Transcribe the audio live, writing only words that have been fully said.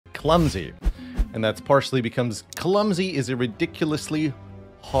clumsy. And that's partially because clumsy is a ridiculously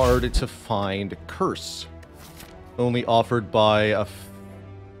hard to find curse. Only offered by a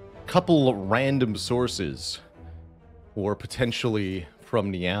couple random sources. Or potentially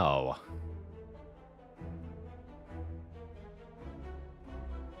from Niao.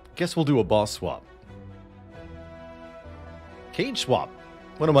 Guess we'll do a boss swap. Cage swap.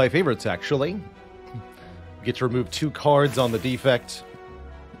 One of my favorites, actually. We get to remove 2 cards on the defect.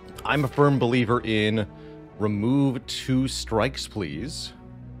 I'm a firm believer in remove 2 strikes, please.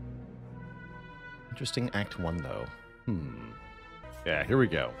 Interesting Act 1, though. Yeah, here we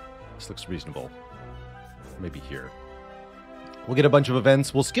go. This looks reasonable. Maybe here. We'll get a bunch of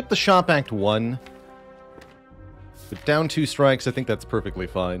events. We'll skip the shop Act 1. But down 2 strikes, I think that's perfectly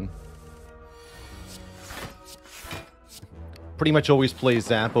fine. Pretty much always play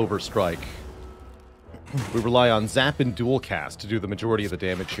Zap over Strike. We rely on Zap and Dual Cast to do the majority of the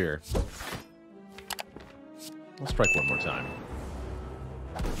damage here. I'll strike one more time.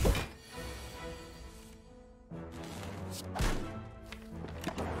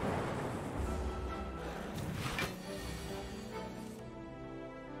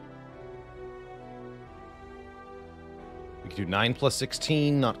 We can do 9 plus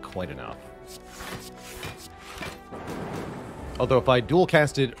 16, not quite enough. Although if I dual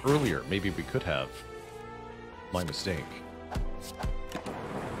casted earlier, maybe we could have. My mistake.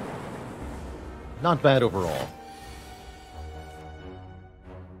 Not bad overall.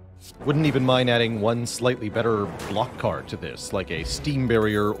 Wouldn't even mind adding one slightly better block card to this, like a Steam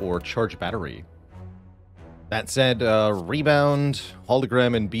Barrier or Charge Battery. That said, Rebound,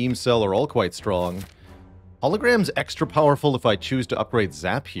 Hologram, and Beam Cell are all quite strong. Hologram's extra powerful if I choose to upgrade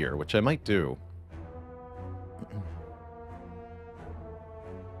Zap here, which I might do.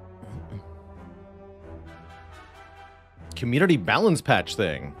 Community balance patch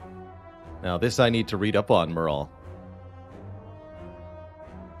thing. Now this I need to read up on, Merle.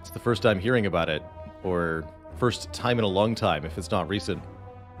 It's the first time hearing about it, or first time in a long time if it's not recent.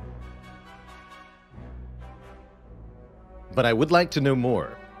 But I would like to know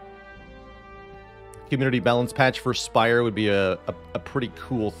more. Community balance patch for Spire would be a pretty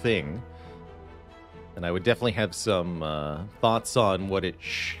cool thing. And I would definitely have some thoughts on what it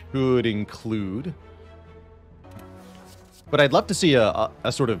should include. But I'd love to see a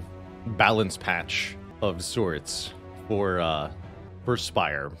sort of balance patch of sorts for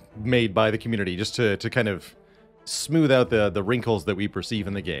Spire, made by the community, just to kind of smooth out the wrinkles that we perceive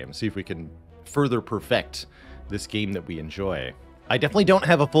in the game. See if we can further perfect this game that we enjoy. I definitely don't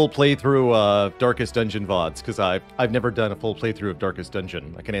have a full playthrough of Darkest Dungeon VODs, because I've never done a full playthrough of Darkest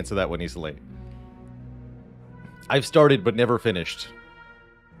Dungeon. I can answer that one easily. I've started but never finished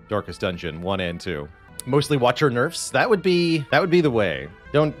Darkest Dungeon 1 and 2. Mostly Watcher nerfs. That would be the way.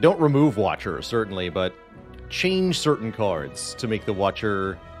 Don't remove Watcher, certainly, but change certain cards to make the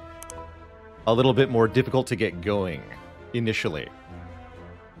Watcher a little bit more difficult to get going initially.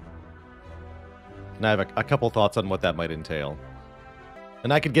 And I have a couple thoughts on what that might entail.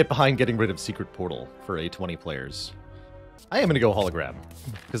 And I could get behind getting rid of Secret Portal for A20 players. I am going to go Hologram,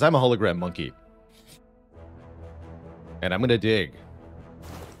 because I'm a Hologram monkey. And I'm going to dig.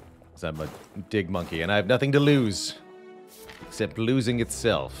 Because I'm a dig monkey, and I have nothing to lose. Except losing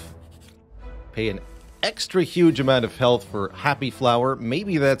itself. Pay an extra huge amount of health for Happy Flower.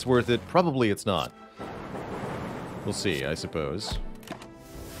 Maybe that's worth it. Probably it's not. We'll see, I suppose.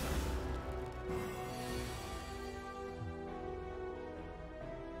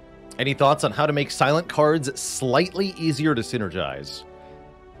 Any thoughts on how to make silent cards slightly easier to synergize?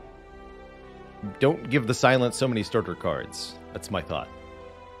 Don't give the silent so many starter cards. That's my thought.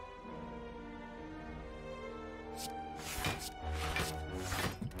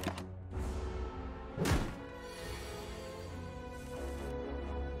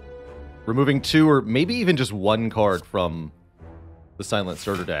 Removing 2 or maybe even just 1 card from the silent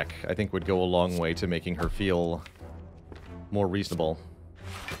starter deck, I think would go a long way to making her feel more reasonable.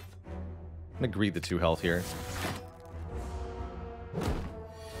 I'm gonna greed the 2 health here.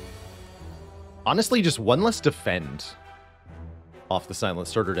 Honestly, just 1 less defend off the silent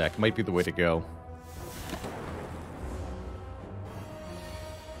starter deck might be the way to go.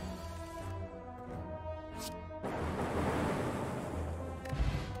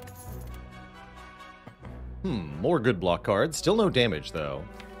 More good block cards. Still no damage, though.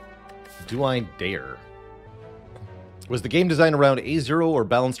 Do I dare? Was the game designed around A0 or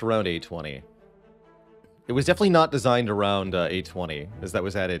balanced around A20? It was definitely not designed around A20, as that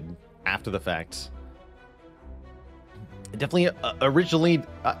was added after the fact. It definitely, originally,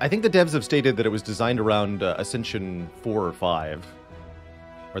 I think the devs have stated that it was designed around Ascension 4 or 5.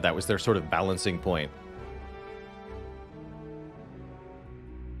 Or that was their sort of balancing point.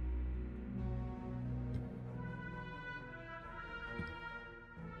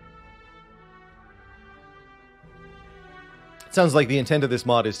 Sounds like the intent of this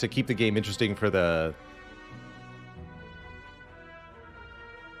mod is to keep the game interesting for the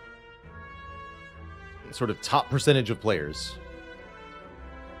sort of top percentage of players.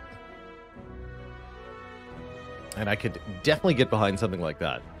 And I could definitely get behind something like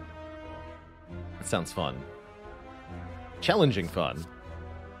that. That sounds fun. Challenging fun.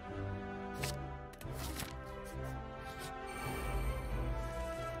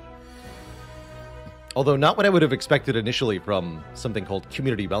 Although not what I would have expected initially from something called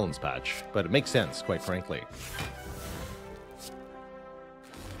Community Balance Patch, but it makes sense, quite frankly.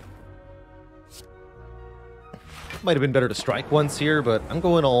 Might have been better to strike once here, but I'm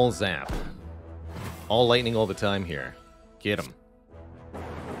going all zap. All lightning all the time here. Get him.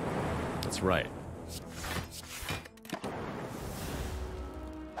 That's right.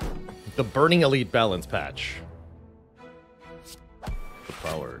 The Burning Elite Balance Patch. The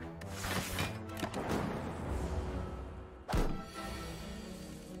power.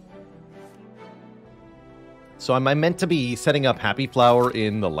 So am I meant to be setting up Happy Flower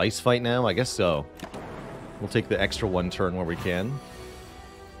in the Lice fight now? I guess so. We'll take the extra one turn where we can.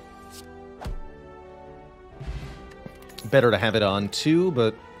 Better to have it on too,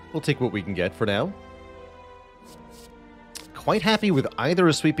 but we'll take what we can get for now. Quite happy with either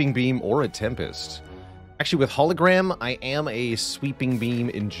a Sweeping Beam or a Tempest. Actually, with Hologram, I am a Sweeping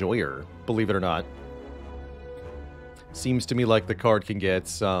Beam enjoyer, believe it or not. Seems to me like the card can get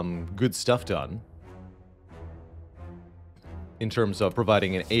some good stuff done. In terms of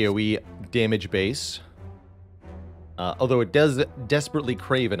providing an AoE damage base. Although it does desperately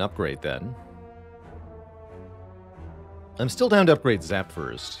crave an upgrade then. I'm still down to upgrade Zap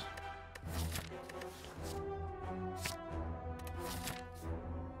first.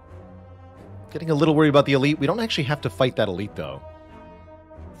 Getting a little worried about the Elite. We don't actually have to fight that Elite though.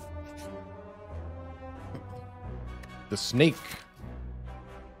 The Snake.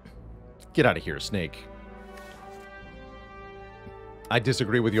 Get out of here, Snake. I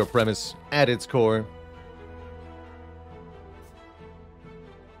disagree with your premise at its core.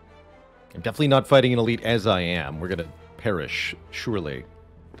 I'm definitely not fighting an Elite as I am. We're gonna perish, surely.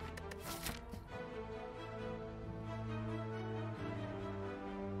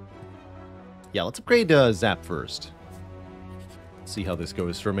 Yeah, let's upgrade Zap first. See how this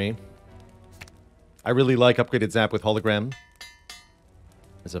goes for me. I really like upgraded Zap with Hologram.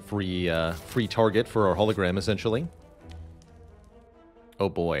 As a free target for our Hologram, essentially. Oh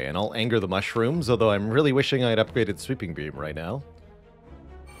boy, and I'll anger the mushrooms, although I'm really wishing I had upgraded Sweeping Beam right now.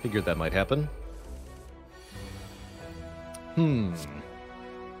 Figured that might happen.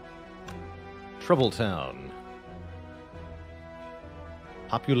 Trouble Town.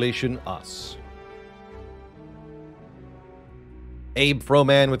 Population us. Abe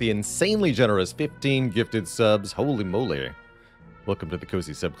Froman with the insanely generous 15 gifted subs. Holy moly. Welcome to the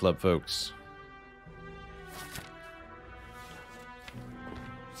Cozy Sub Club, folks.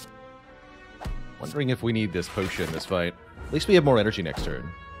 Wondering if we need this potion in this fight. At least we have more energy next turn.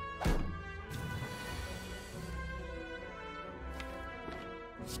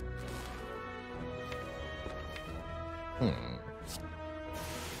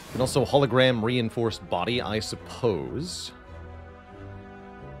 And also hologram reinforced body, I suppose.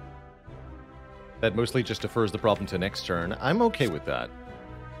 That mostly just defers the problem to next turn. I'm okay with that.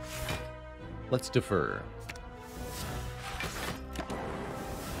 Let's defer.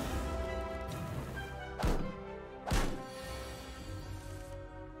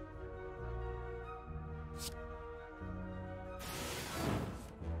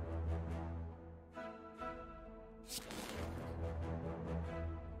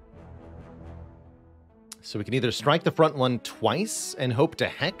 So we can either strike the front one twice and hope to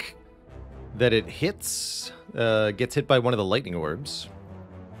heck that it hits, gets hit by one of the lightning orbs.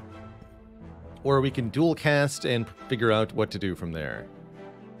 Or we can dual cast and figure out what to do from there.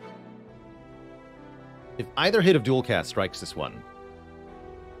 If either hit of dual cast strikes this one,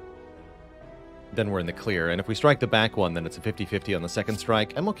 then we're in the clear. And if we strike the back one, then it's a 50-50 on the second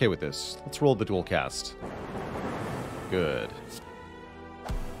strike. I'm okay with this. Let's roll the dual cast. Good.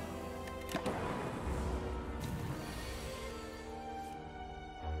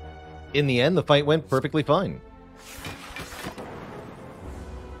 In the end, the fight went perfectly fine.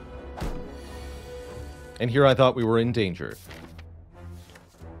 And here I thought we were in danger.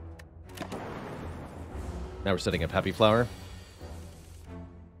 Now we're setting up Happy Flower.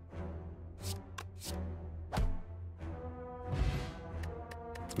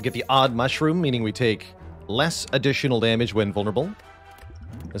 We get the odd mushroom, meaning we take less additional damage when vulnerable,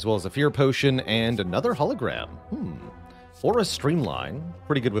 as well as a fear potion and another hologram. Or a streamline.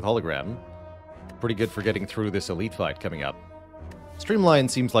 Pretty good with hologram. Pretty good for getting through this elite fight coming up. Streamline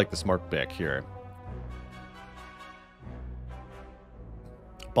seems like the smart pick here.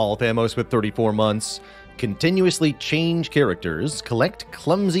 Ball Thamos with 34 months. Continuously change characters. Collect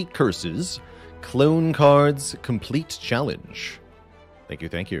clumsy curses. Clone cards. Complete challenge. Thank you,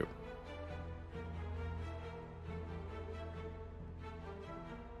 thank you.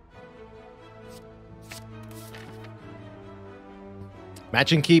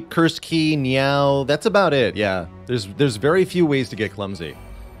 Match and keep, cursed key, meow. That's about it, yeah. There's very few ways to get clumsy.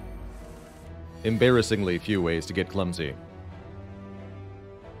 Embarrassingly few ways to get clumsy.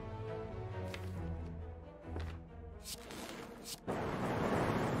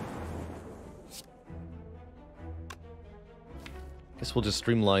 Guess we'll just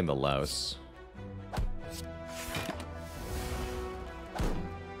streamline the louse.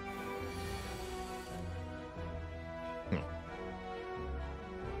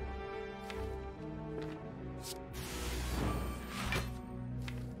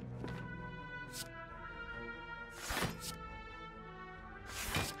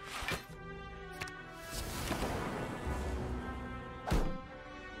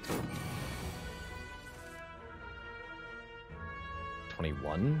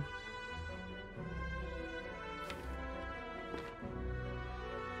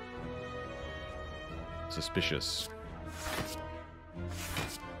 Suspicious.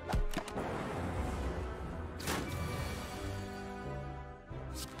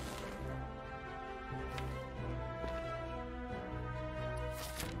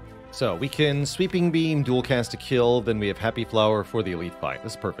 So we can Sweeping Beam, dual cast to kill, then we have Happy Flower for the elite fight.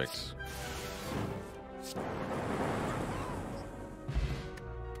 That's perfect.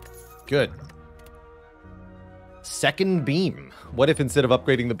 Good. Second beam. What if instead of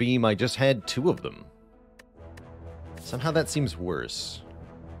upgrading the beam, I just had 2 of them? Somehow that seems worse.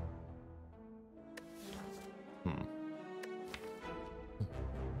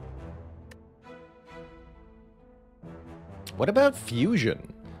 What about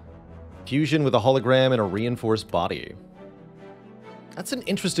fusion? Fusion with a hologram and a reinforced body. That's an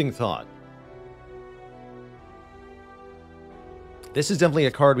interesting thought. This is definitely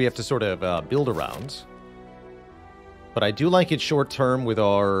a card we have to sort of build around. But I do like it short term with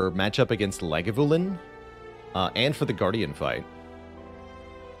our matchup against Lagavulin. And for the Guardian fight.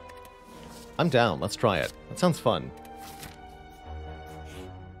 I'm down. Let's try it. That sounds fun.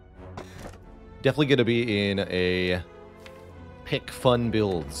 Definitely going to be in a pick fun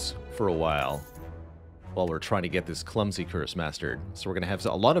builds for a while we're trying to get this clumsy curse mastered. So we're going to have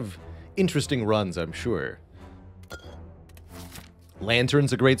a lot of interesting runs, I'm sure.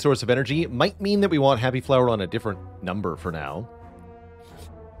 Lantern's a great source of energy. It might mean that we want Happy Flower on a different number for now.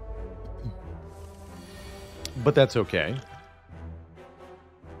 But that's okay.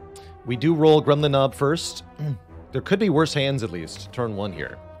 We do roll Gremlin Knob first. There could be worse hands, at least. Turn 1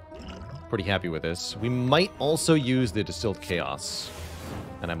 here. Pretty happy with this. We might also use the Distilled Chaos.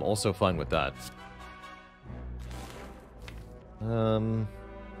 And I'm also fine with that.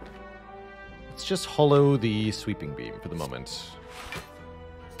 Let's just hollow the Sweeping Beam for the moment.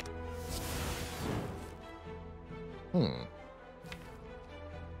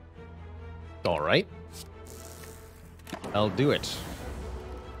 Alright. I'll do it.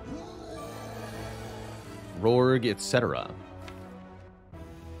 Rorg, etc.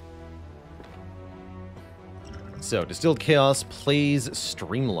 So, Distilled Chaos plays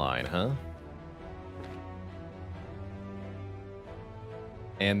Streamline, huh?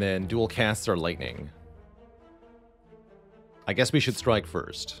 And then dual casts are Lightning. I guess we should strike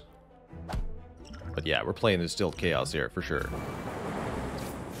first. But yeah, we're playing Distilled Chaos here, for sure.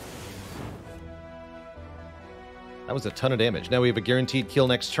 That was a ton of damage. Now we have a guaranteed kill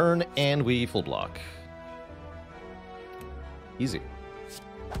next turn, and we full block. Easy.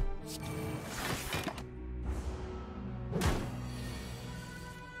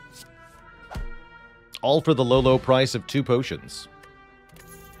 All for the low price of 2 potions.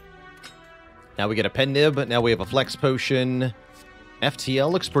 Now we get a Pen Nib, now we have a Flex Potion. FTL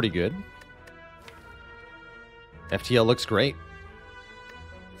looks pretty good. FTL looks great.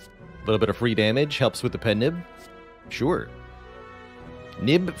 A little bit of free damage helps with the Pen Nib. Sure.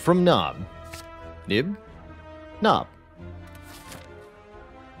 Nib from Knob. Nib. Knob.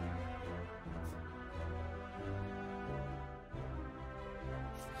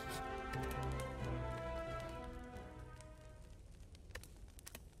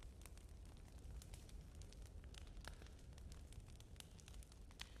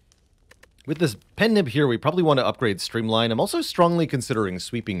 With this pen nib here, we probably want to upgrade Streamline. I'm also strongly considering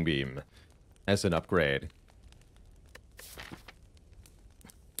Sweeping Beam as an upgrade.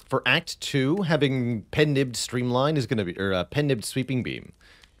 For Act 2, having pen nibbed Streamline is going to be, or pen nibbed Sweeping Beam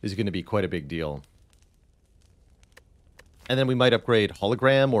is going to be quite a big deal. And then we might upgrade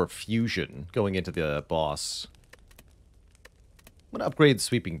Hologram or Fusion going into the boss. I'm going to upgrade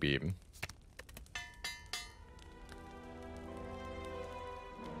Sweeping Beam.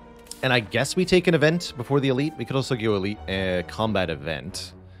 And I guess we take an event before the Elite. We could also go Elite Combat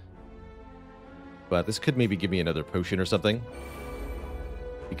Event. But this could maybe give me another potion or something.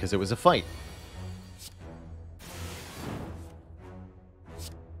 Because it was a fight.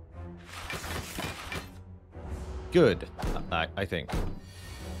 Good, I think.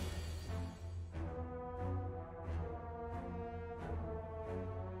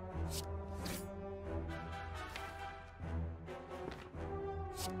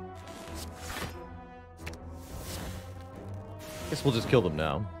 Guess we'll just kill them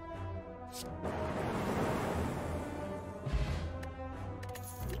now.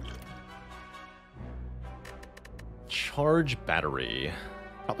 Charge battery.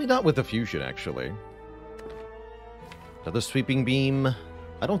 Probably not with the fusion, actually. Another Sweeping Beam?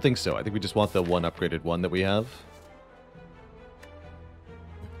 I don't think so. I think we just want the one upgraded one that we have.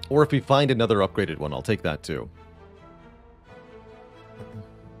 Or if we find another upgraded one, I'll take that too.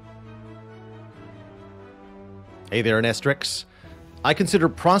 Hey there, Nestrix. I consider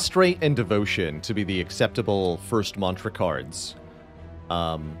Prostrate and Devotion to be the acceptable first mantra cards.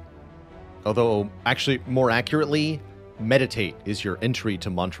 Although, actually, more accurately, Meditate is your entry to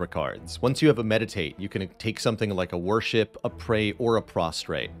mantra cards. Once you have a Meditate, you can take something like a Worship, a Pray, or a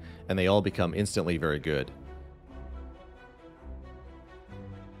Prostrate, and they all become instantly very good.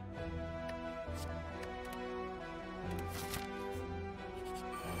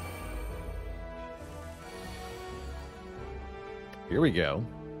 Here we go.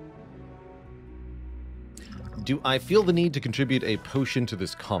 Do I feel the need to contribute a potion to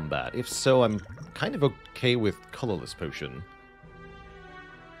this combat? If so, I'm kind of okay with colorless potion.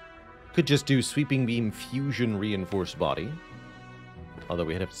 Could just do Sweeping Beam Fusion Reinforced Body. Although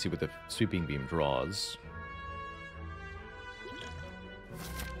we'd have to see what the Sweeping Beam draws.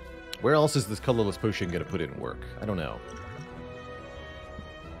 Where else is this colorless potion going to put in work? I don't know.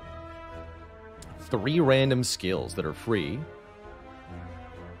 3 random skills that are free.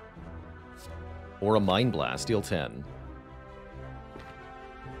 Or a Mind Blast, deal 10.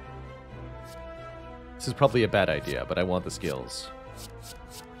 This is probably a bad idea, but I want the skills.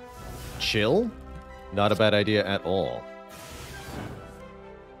 Chill? Not a bad idea at all.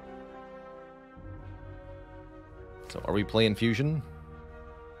 So, are we playing Fusion?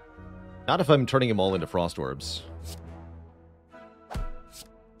 Not if I'm turning them all into Frost Orbs.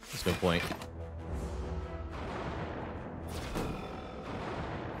 There's no point.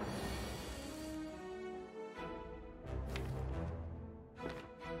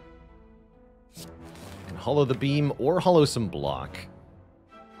 Hollow the beam or hollow some block.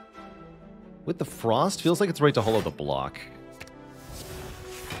 With the frost, feels like it's right to hollow the block.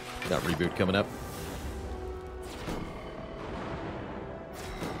 Got reboot coming up.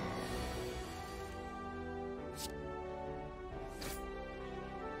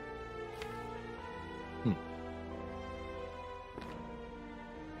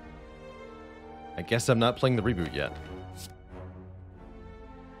 I guess I'm not playing the reboot yet.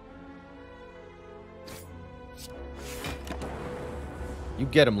 You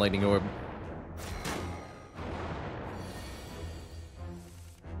get him, Lightning Orb.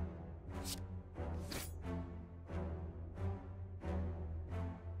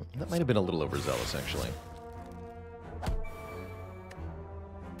 That might have been a little overzealous, actually. I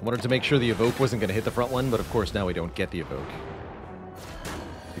wanted to make sure the Evoke wasn't going to hit the front one, but of course now we don't get the Evoke.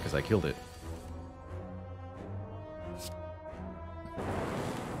 Because I killed it.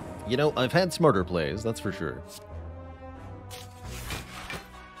 You know, I've had smarter plays, that's for sure.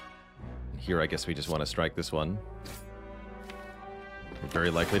 Here, I guess we just want to strike this one. We're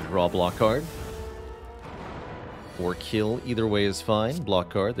very likely to draw a block card. Or kill, either way is fine. Block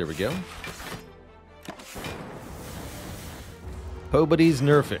card, there we go. Nobody's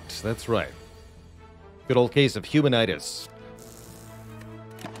nerf it, that's right. Good old case of humanitis.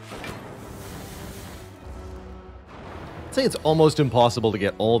 I'd say it's almost impossible to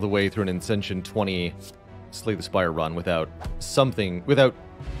get all the way through an Ascension 20 Slay the Spire run without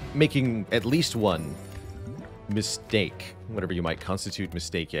making at least one mistake, whatever you might constitute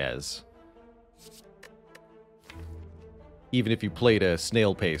mistake as. Even if you played a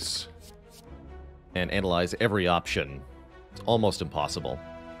snail pace and analyze every option, it's almost impossible.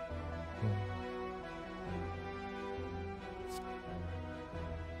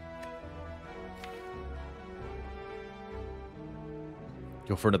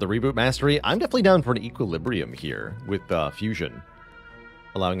 Go for another reboot mastery. I'm definitely down for an equilibrium here with fusion,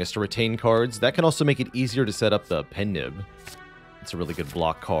 allowing us to retain cards. That can also make it easier to set up the pen nib. It's a really good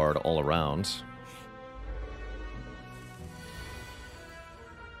block card all around.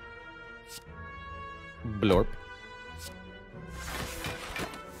 Blorp.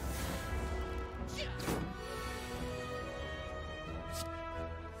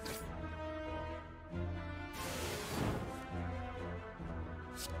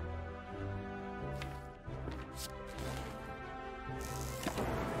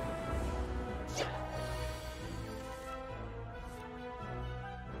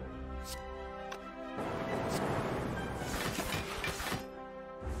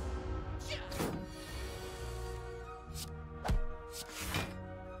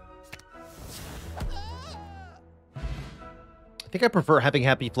 I think I prefer having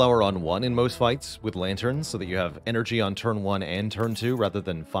Happy Flower on 1 in most fights with lanterns, so that you have energy on turn 1 and turn 2, rather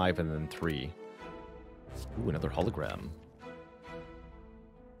than 5 and then 3. Ooh, another hologram.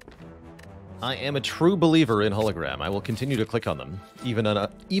 I am a true believer in hologram. I will continue to click on them, even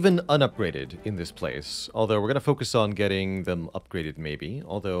unupgraded in this place. Although we're going to focus on getting them upgraded maybe.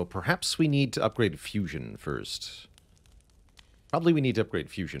 Although perhaps we need to upgrade Fusion first. Probably we need to upgrade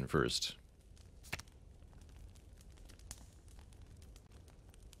Fusion first.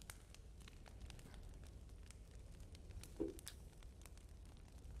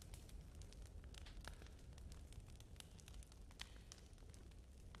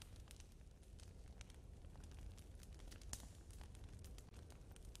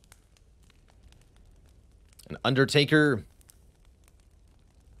 An Undertaker.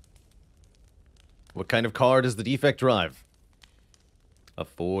 What kind of car does the Defect drive? A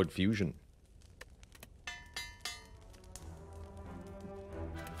Ford Fusion.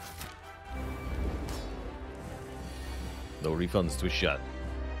 No refunds to a shot.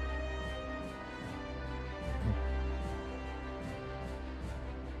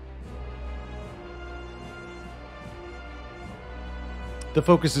 The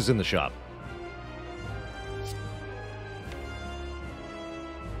focus is in the shop.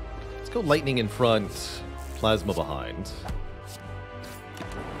 Go lightning in front, plasma behind.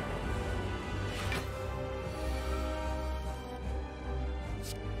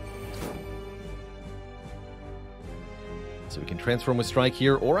 So we can transform with strike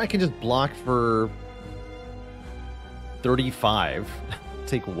here, or I can just block for 35.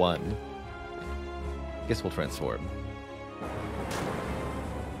 Take 1. Guess we'll transform.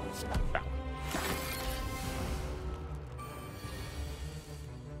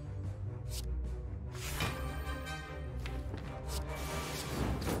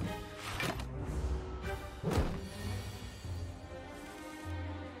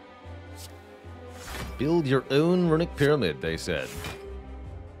 Build your own runic pyramid, they said.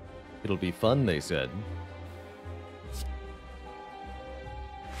 It'll be fun, they said.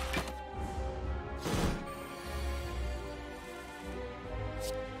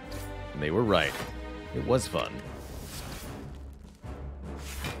 And they were right. It was fun.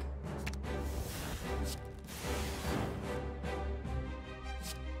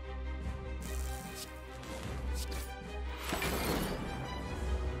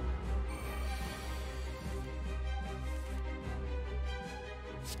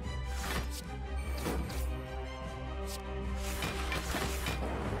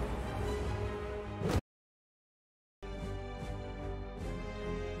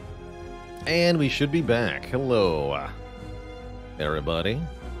 And we should be back. Hello, everybody.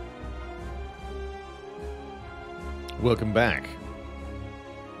 Welcome back.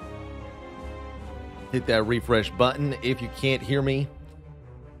 Hit that refresh button if you can't hear me.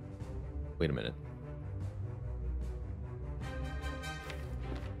 Wait a minute.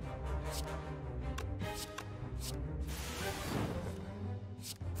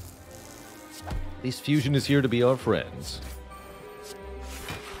 At least Fusion is here to be our friends.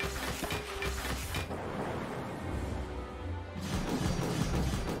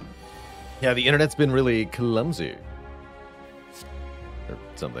 Yeah, the internet's been really clumsy. Or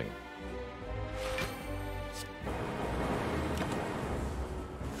something.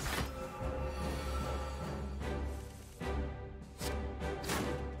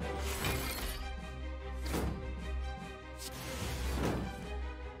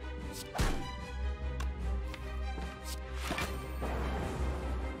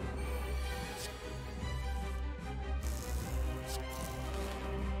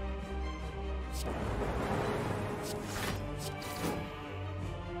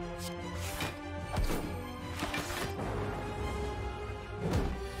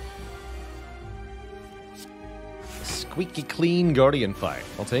 squeaky clean Guardian fight.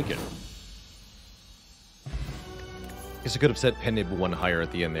 I'll take it. Guess I could have set Penib one higher at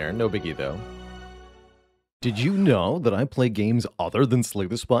the end there. No biggie, though. Did you know that I play games other than Slay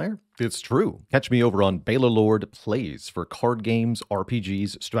the Spire? It's true. Catch me over on Baalorlord Plays for card games,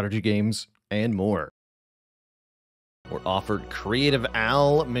 RPGs, strategy games, and more. We're offered Creative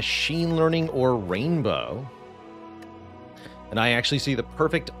Owl, Machine Learning, or Rainbow. And I actually see the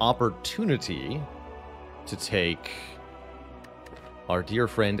perfect opportunity to take our dear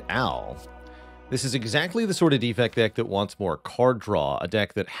friend Owl. This is exactly the sort of Defect deck that wants more card draw, a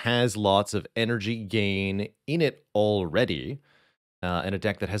deck that has lots of energy gain in it already, and a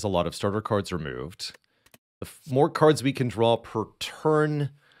deck that has a lot of starter cards removed. The more cards we can draw per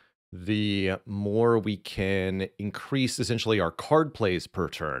turn, the more we can increase essentially our card plays per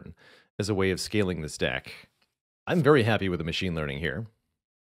turn as a way of scaling this deck. I'm very happy with the machine learning here.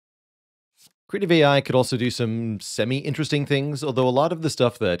 Creative AI could also do some semi-interesting things, although a lot of the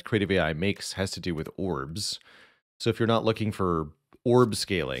stuff that Creative AI makes has to do with orbs. So if you're not looking for orb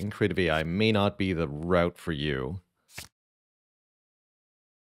scaling, Creative AI may not be the route for you.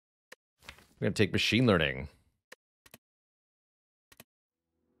 We're going to take machine learning.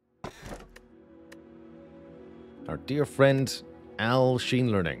 Our dear friend, Al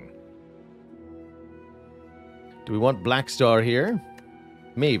Machine Learning. Do we want Black Star here?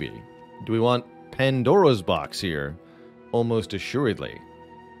 Maybe. Do we want Pandora's Box here? Almost assuredly.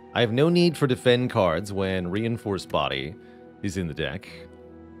 I have no need for defend cards when Reinforced Body is in the deck.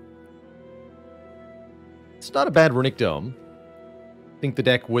 It's not a bad Runic Dome. I think the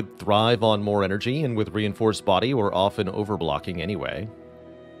deck would thrive on more energy, and with Reinforced Body, we're often overblocking anyway.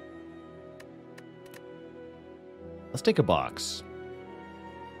 Let's take a box.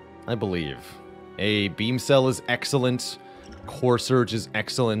 I believe. A Beam Cell is excellent. Core Surge is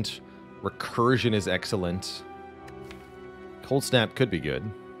excellent. Recursion is excellent. Cold Snap could be good.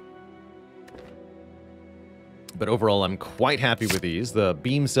 But overall, I'm quite happy with these. The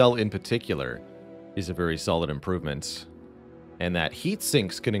Beam Cell in particular is a very solid improvement. And that Heat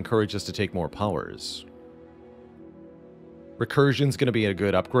Sinks can encourage us to take more powers. Recursion's going to be a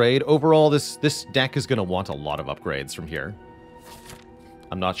good upgrade. Overall, this deck is going to want a lot of upgrades from here.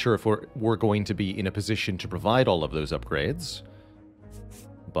 I'm not sure if we're going to be in a position to provide all of those upgrades.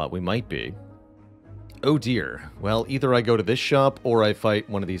 But we might be. Oh dear. Well, either I go to this shop or I fight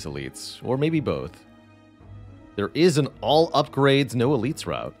one of these elites. Or maybe both. There is an all upgrades, no elites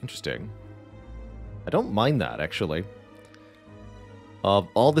route. Interesting. I don't mind that, actually. Of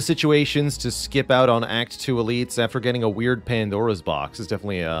all the situations to skip out on Act 2 elites after getting a weird Pandora's Box is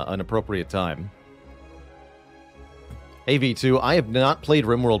definitely an appropriate time. AV2, I have not played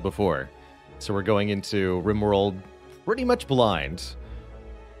RimWorld before. So we're going into RimWorld pretty much blind.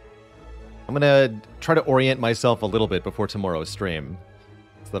 I'm gonna try to orient myself a little bit before tomorrow's stream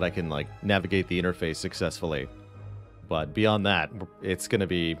so that I can, like, navigate the interface successfully. But beyond that, it's gonna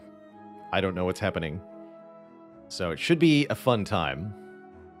be... I don't know what's happening. So it should be a fun time.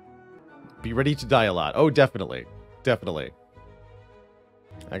 Be ready to die a lot. Oh, definitely. Definitely.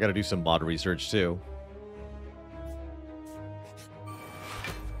 I gotta do some mod research, too.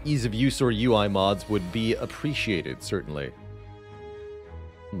 Ease of use or UI mods would be appreciated, certainly.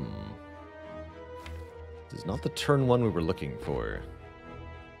 This is not the turn one we were looking for.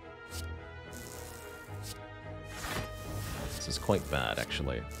 This is quite bad,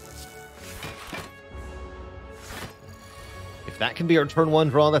 actually. If that can be our turn one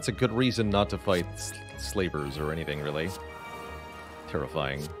draw, that's a good reason not to fight slavers or anything, really.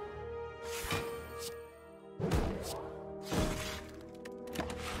 Terrifying.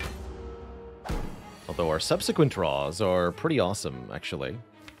 Although our subsequent draws are pretty awesome, actually.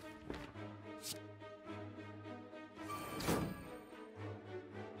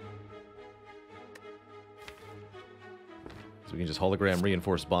 So we can just hologram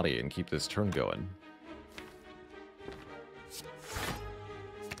Reinforced Body and keep this turn going.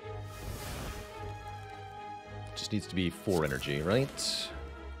 Just needs to be 4 energy, right?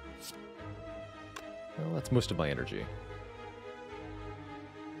 Well, that's most of my energy.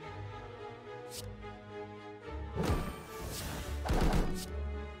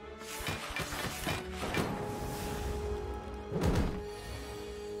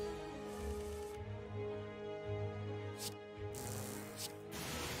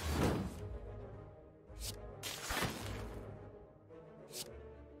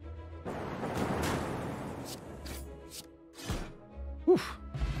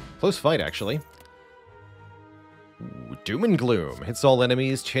 Close fight, actually. Ooh, Doom and Gloom. Hits all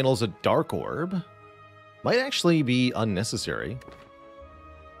enemies, channels a Dark Orb. Might actually be unnecessary.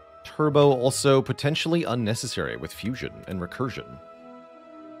 Turbo also potentially unnecessary with fusion and recursion.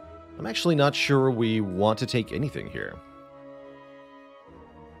 I'm actually not sure we want to take anything here.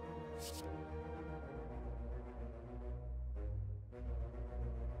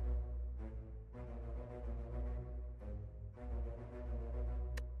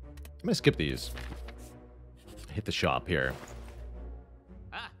 I'm gonna skip these. Hit the shop here.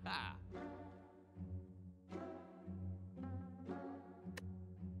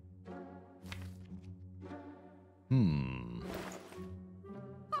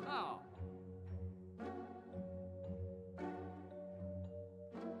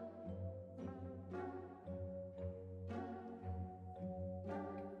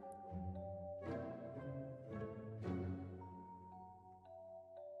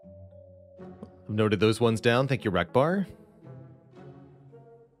 I've noted those ones down. Thank you, Rakbar.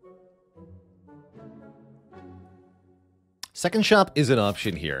 Second shop is an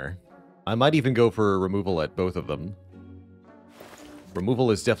option here. I might even go for removal at both of them.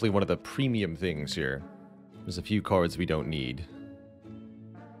 Removal is definitely one of the premium things here. There's a few cards we don't need.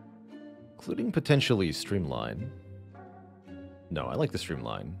 Including potentially Streamline. No, I like the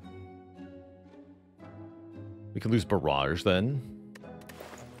Streamline. We can lose Barrage then.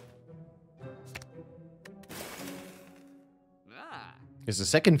 There's a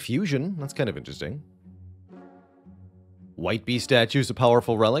second fusion. That's kind of interesting. White Bee statue is a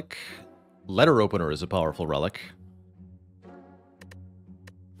powerful relic. Letter Opener is a powerful relic.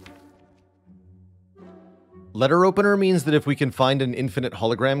 Letter Opener means that if we can find an infinite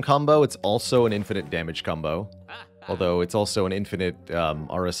hologram combo, it's also an infinite damage combo. Although it's also an infinite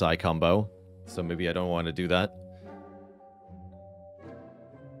RSI combo. So maybe I don't want to do that.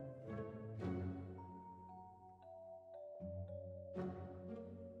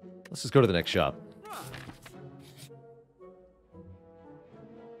 Let's just go to the next shop.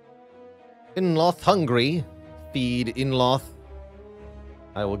 Inloth hungry. Feed Inloth.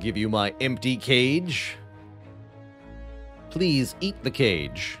 I will give you my empty cage. Please eat the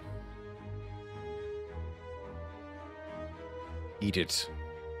cage. Eat it.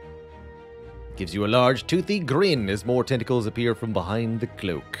 Gives you a large toothy grin as more tentacles appear from behind the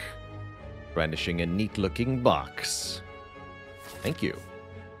cloak, brandishing a neat-looking box. Thank you.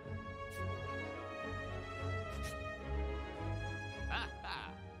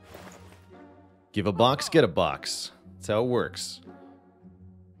 Give a box, get a box. That's how it works.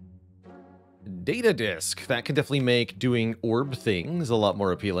 Data disk. That can definitely make doing orb things a lot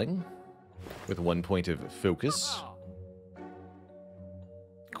more appealing. With one point of focus.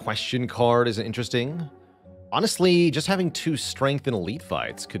 Question card is interesting. Honestly, just having 2 strength in elite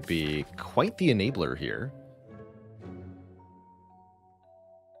fights could be quite the enabler here.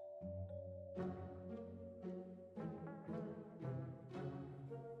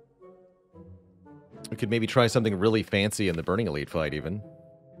 We could maybe try something really fancy in the Burning Elite fight, even.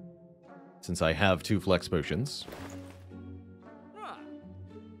 Since I have 2 flex potions.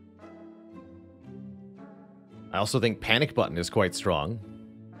 I also think Panic Button is quite strong.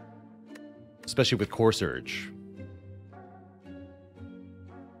 Especially with Core Surge.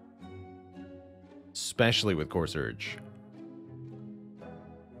 Especially with Core Surge.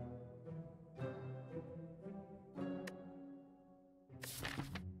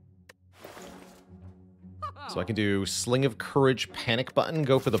 So I can do Sling of Courage, Panic Button,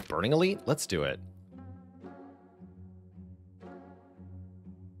 go for the Burning Elite? Let's do it.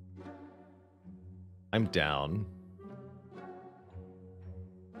 I'm down.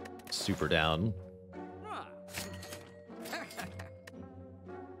 Super down.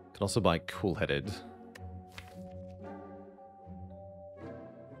 Could also buy Cool-Headed.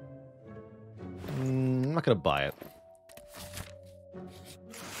 I'm not gonna buy it.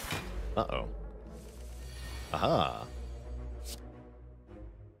 Uh-oh. Aha.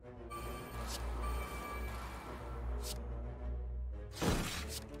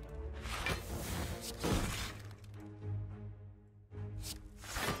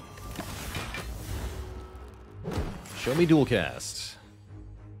 Show me dual cast.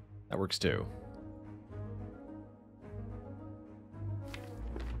 That works too.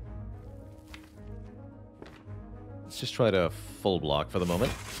 Let's just try to full block for the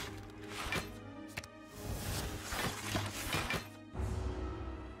moment.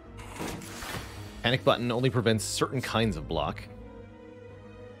 Panic Button only prevents certain kinds of block.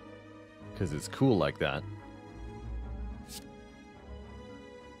 Because it's cool like that.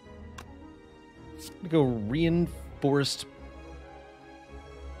 I'm gonna go Reinforced.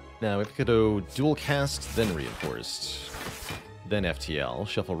 Now, we have to go Dual Cast, then Reinforced. Then FTL.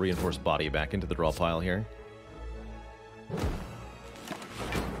 Shuffle Reinforced Body back into the draw pile here.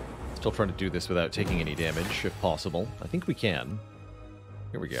 Still trying to do this without taking any damage, if possible. I think we can.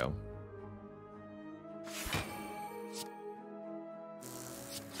 Here we go.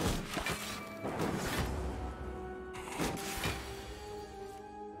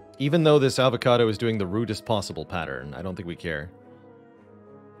 Even though this avocado is doing the rudest possible pattern, I don't think we care.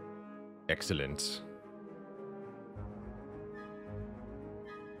 Excellent.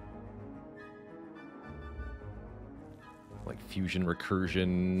 Like fusion,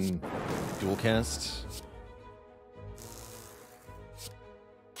 recursion, dual cast.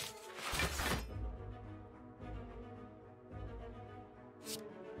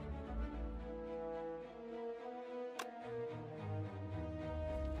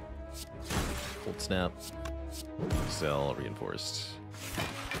 Cold snap. Cell reinforced.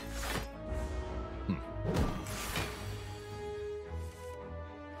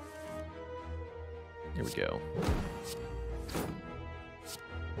 Here we go.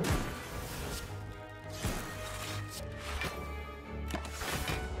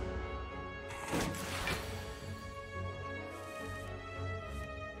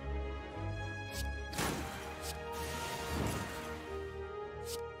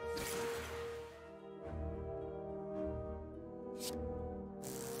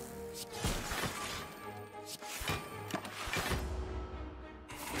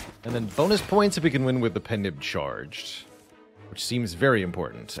 And then bonus points if we can win with the pen nib charged, which seems very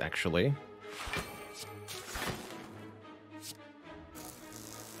important, actually.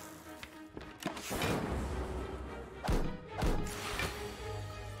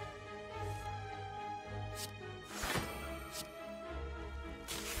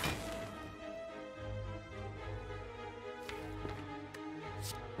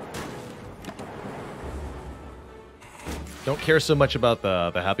 Don't care so much about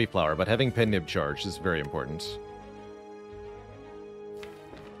the Happy Flower, but having pen nib charged is very important.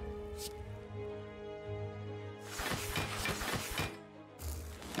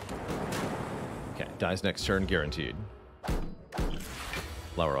 Okay, dies next turn, guaranteed.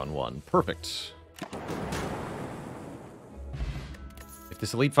 Flower on 1. Perfect. If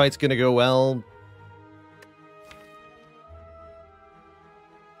this elite fight's gonna go well,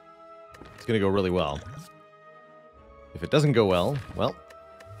 it's gonna go really well. If it doesn't go well,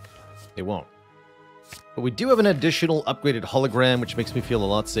 it won't. But we do have an additional upgraded hologram, which makes me feel a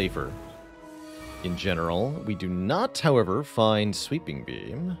lot safer. In general, we do not, however, find Sweeping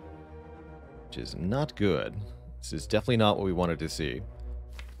Beam, which is not good. This is definitely not what we wanted to see.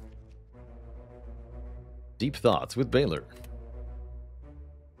 Deep Thoughts with Baalorlord.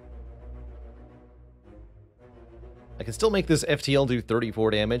 I can still make this FTL do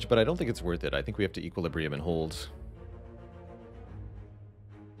 34 damage, but I don't think it's worth it. I think we have to Equilibrium and hold.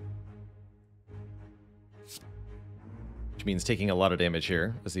 Which means taking a lot of damage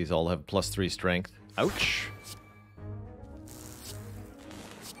here, as these all have +3 strength. Ouch!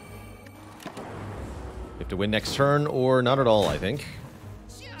 We have to win next turn, or not at all, I think.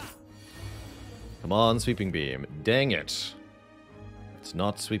 Come on, Sweeping Beam. Dang it. It's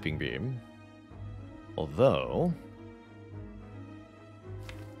not Sweeping Beam. Although...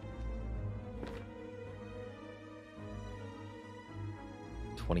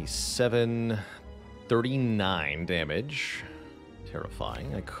 27... 39 damage.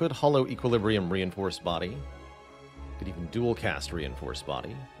 Terrifying. I could Hollow Equilibrium Reinforced Body. Could even dual cast Reinforced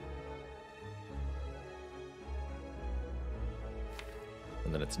Body.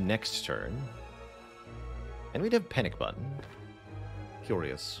 And then it's next turn. And we'd have Panic Button.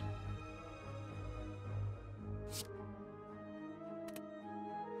 Curious.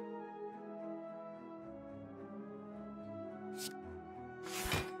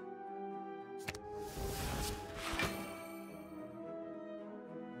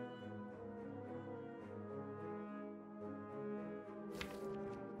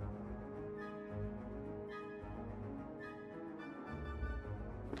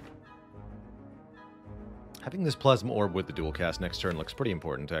 Having this Plasma Orb with the dual cast next turn looks pretty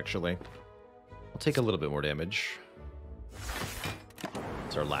important, actually. I'll take a little bit more damage.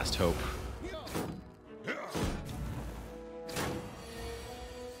 It's our last hope.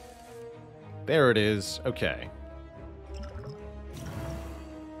 There it is. Okay.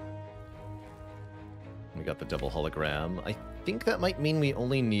 We got the double hologram. I think that might mean we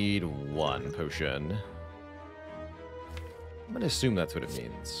only need 1 potion. I'm going to assume that's what it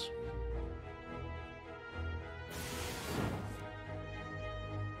means.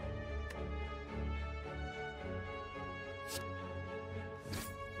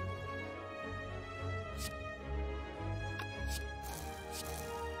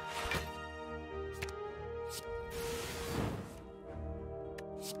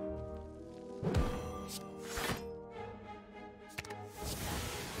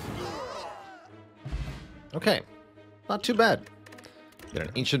 Okay, not too bad. Got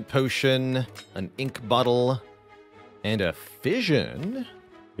an ancient potion, an ink bottle, and a fission.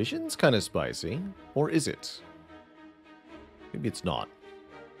 Fission's kind of spicy. Or is it? Maybe it's not.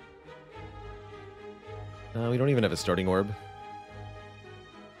 We don't even have a starting orb.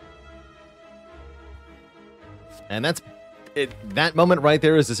 And that's it. That moment right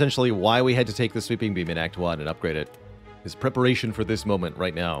there is essentially why we had to take the Sweeping Beam in Act 1 and upgrade it. Is preparation for this moment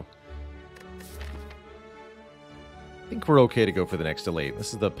right now. I think we're okay to go for the next delay.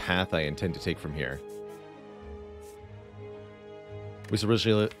 This is the path I intend to take from here. We was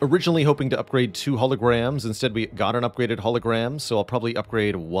originally hoping to upgrade 2 holograms. Instead, we got an upgraded hologram, so I'll probably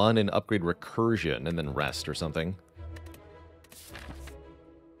upgrade 1 and upgrade recursion, and then rest or something.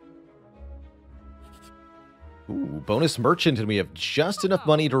 Ooh, bonus merchant, and we have just enough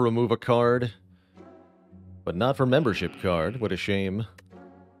money to remove a card. But not for membership card. What a shame.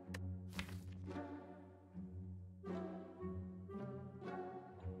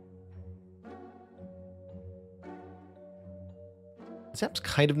 Zap's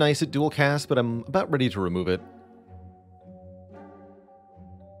kind of nice at dual cast, but I'm about ready to remove it.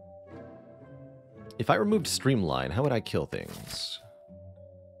 If I removed Streamline, how would I kill things?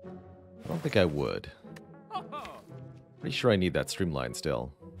 I don't think I would. Pretty sure I need that Streamline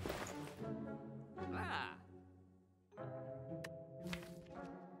still.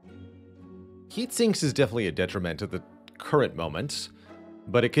 Heat sinks is definitely a detriment at the current moment,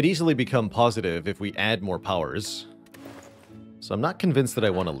 but it could easily become positive if we add more powers. So I'm not convinced that I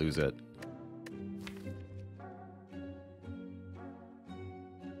want to lose it.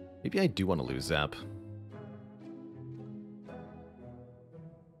 Maybe I do want to lose Zap.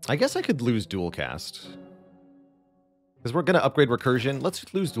 I guess I could lose dual cast. Because we're going to upgrade recursion.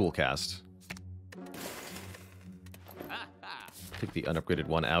 Let's lose dual cast. Take the unupgraded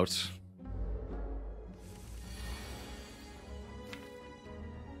one out.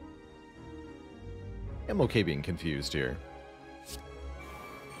 I'm okay being confused here.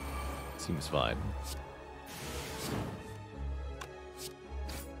 Seems fine.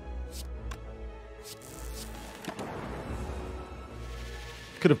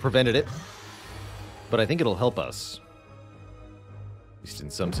 Could have prevented it, but I think it'll help us. At least in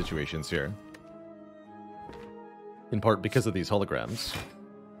some situations here. In part because of these holograms.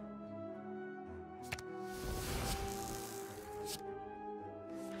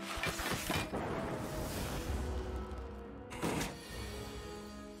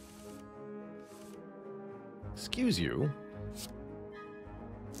 Excuse you.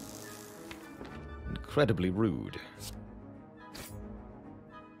 Incredibly rude.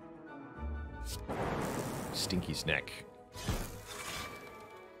 Stinky snack.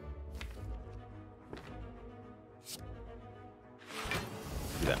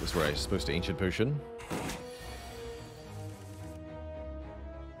 That was where I was supposed to Ancient Potion.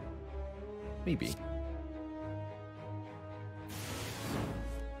 Maybe.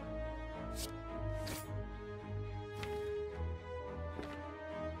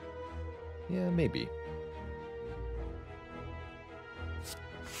 Yeah, maybe.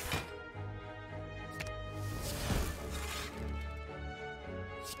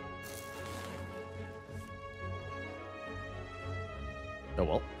 Oh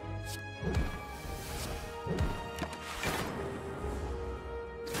well.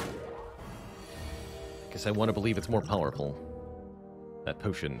 Guess I want to believe it's more powerful. That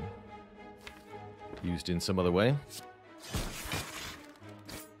potion. Used in some other way.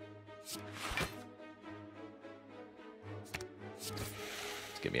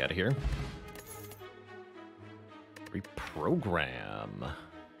 Get me out of here. Reprogram.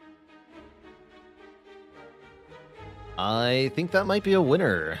 I think that might be a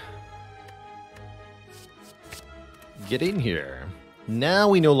winner. Get in here. Now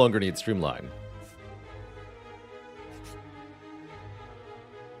we no longer need Streamline.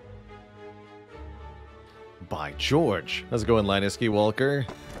 By George. How's it going, Linus Walker?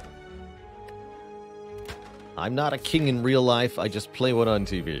 I'm not a king in real life, I just play one on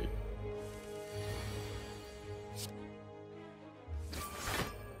TV.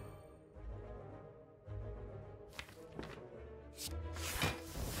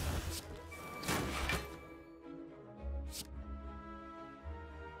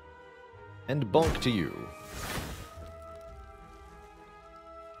 And bonk to you.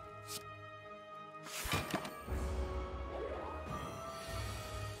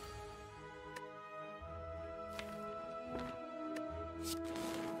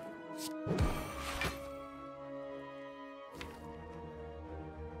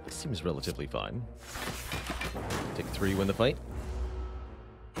 Seems relatively fine. Take 3, win the fight.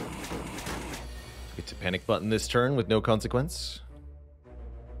 Get to panic button this turn with no consequence.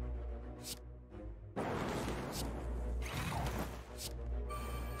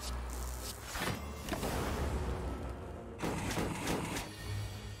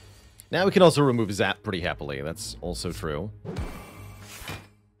 Now we can also remove Zap pretty happily. That's also true.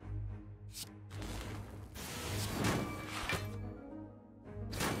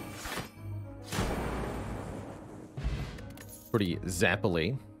 Pretty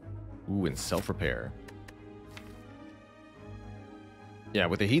zappily. Ooh, and self-repair. Yeah,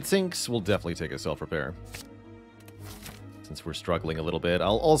 with the heat sinks, we'll definitely take a self-repair. Since we're struggling a little bit.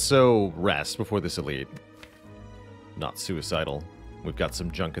 I'll also rest before this elite. Not suicidal. We've got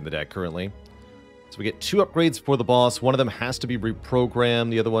some junk in the deck currently. So we get 2 upgrades for the boss. One of them has to be reprogrammed.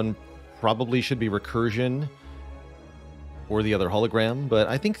 The other one probably should be recursion. Or the other hologram. But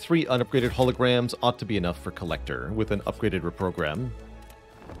I think 3 unupgraded holograms ought to be enough for Collector with an upgraded reprogram.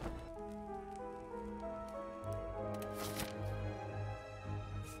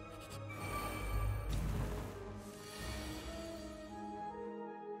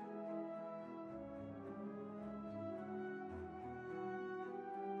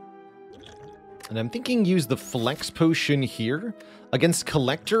 And I'm thinking use the Flex Potion here. Against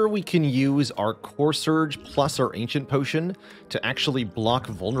Collector, we can use our Core Surge plus our Ancient Potion to actually block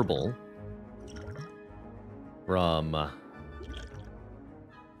Vulnerable from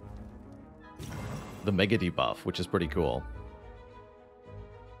the Mega Debuff, which is pretty cool.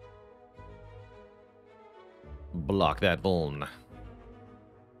 Block that Vuln.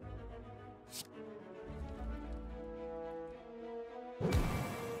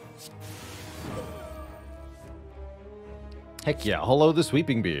 Heck yeah, hollow the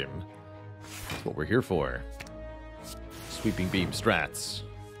Sweeping Beam. That's what we're here for. Sweeping Beam strats.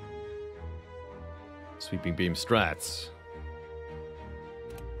 Sweeping Beam strats.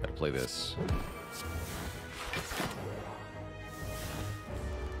 Gotta play this.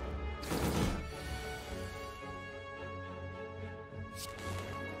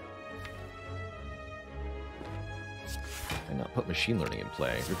 Why not put machine learning in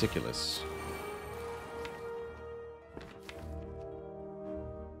play? Ridiculous.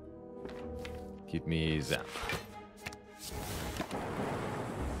 Give me Zap.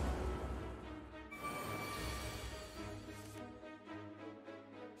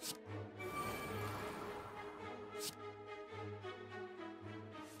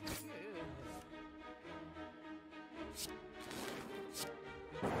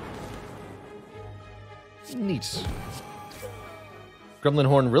 Neat. Gremlin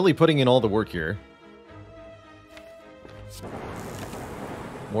Horn really putting in all the work here.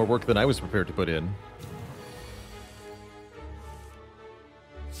 More work than I was prepared to put in.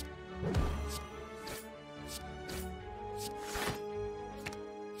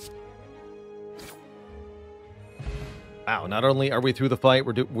 Wow, not only are we through the fight,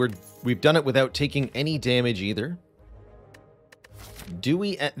 we've done it without taking any damage either. Do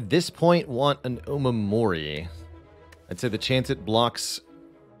we, at this point, want an Omamori? I'd say the chance it blocks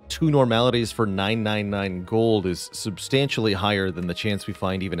 2 normalities for 999 gold is substantially higher than the chance we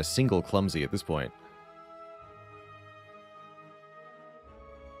find even a single Clumsy at this point.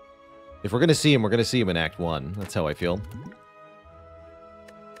 If we're going to see him, we're going to see him in Act 1. That's how I feel.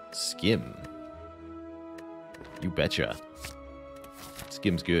 Skim. You betcha.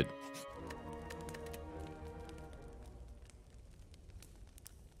 Skim's good.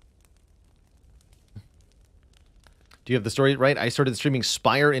 Do you have the story right? I started streaming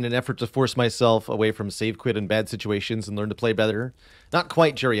Spire in an effort to force myself away from save quit and bad situations and learn to play better. Not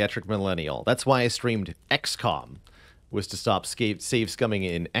quite geriatric millennial. That's why I streamed XCOM, was to stop save scumming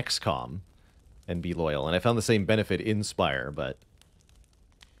in XCOM and be loyal. And I found the same benefit in Spire, but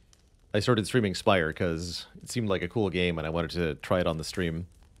I started streaming Spire because it seemed like a cool game and I wanted to try it on the stream.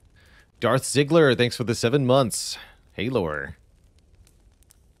 Darth Ziggler, thanks for the 7 months. Hey, Lore.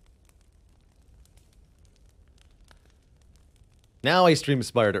 Now I stream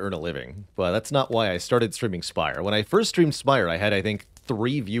Spire to earn a living, but that's not why I started streaming Spire. When I first streamed Spire, I had, I think,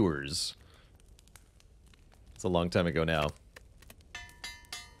 3 viewers. It's a long time ago now.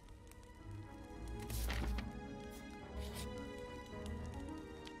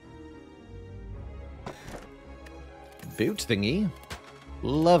 Boot thingy.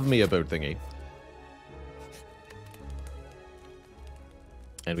 Love me a boat thingy.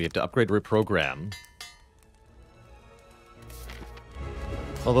 And we have to upgrade reprogram.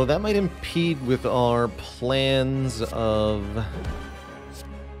 Although that might impede with our plans of...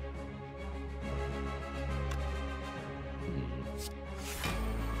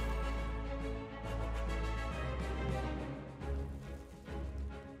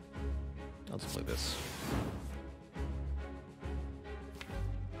 I'll just play this.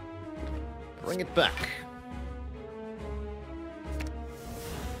 Bring it back.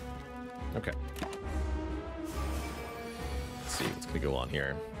 Okay. Let's see what's going to go on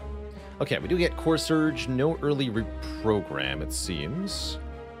here. Okay, we do get Core Surge, no early reprogram, it seems.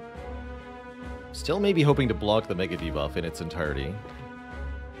 Still maybe hoping to block the Mega debuff in its entirety.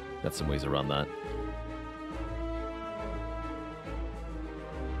 Got some ways around that.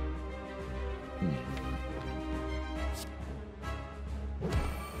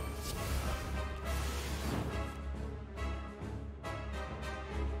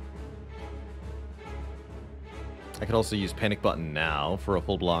 I could also use Panic Button now for a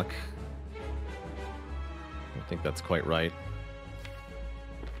full block. I don't think that's quite right.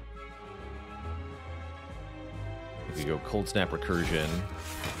 If you go Cold Snap Recursion.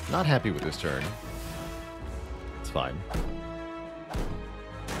 Not happy with this turn. It's fine.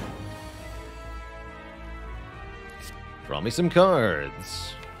 Draw me some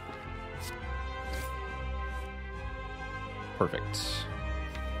cards. Perfect.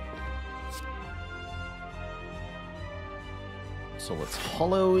 So let's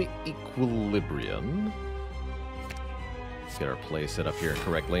Hollow Equilibrium. Let's get our play set up here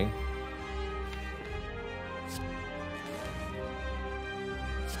correctly.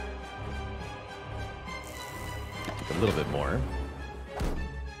 Take a little bit more.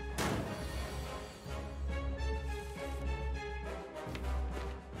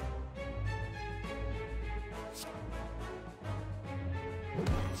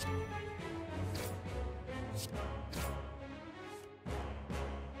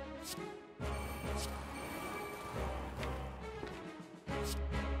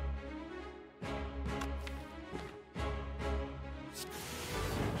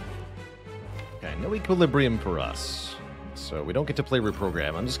 Okay, no equilibrium for us. So we don't get to play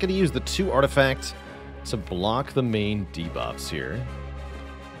Reprogram. I'm just going to use the 2 artifact to block the main debuffs here.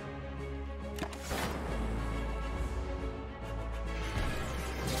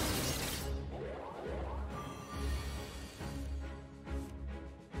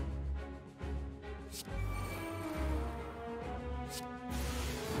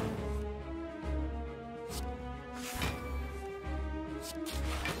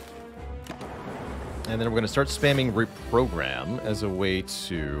 And then we're going to start spamming Reprogram as a way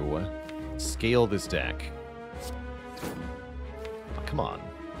to scale this deck. Oh, come on.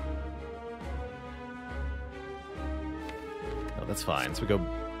 Oh, that's fine. So we go...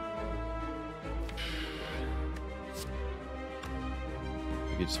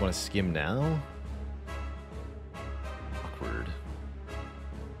 You just want to skim now? Awkward.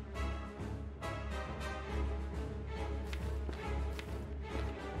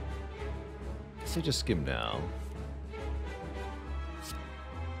 So just skim now.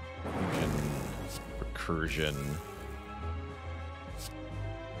 Recursion.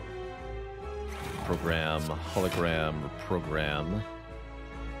 Program, hologram, reprogram.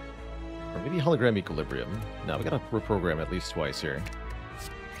 Or maybe hologram equilibrium. No, we gotta reprogram at least twice here.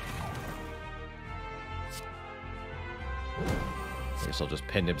 I guess I'll just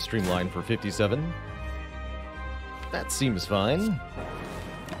pen nib streamline for 57. That seems fine.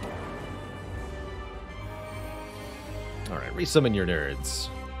 Alright, resummon your nerds.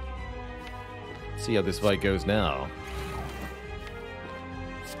 See how this fight goes now.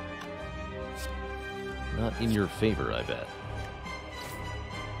 Not in your favor, I bet.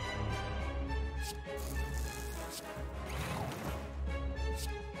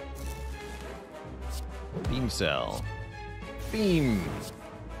 Beam Cell. Beam!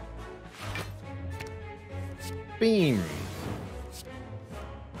 Beam!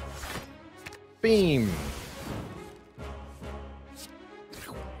 Beam!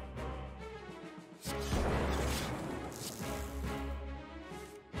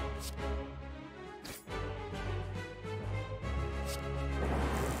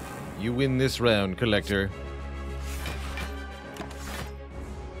 You win this round, Collector.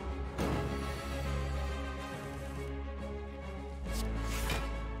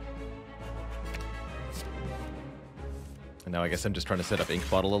 And now I guess I'm just trying to set up Ink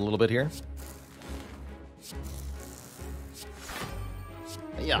Bottle a little bit here.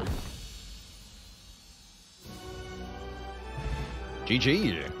 Yeah.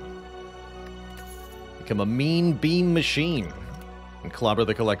 GG. Become a mean beam machine. And clobber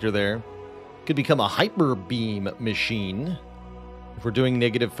the Collector there. Could become a hyper beam machine. If we're doing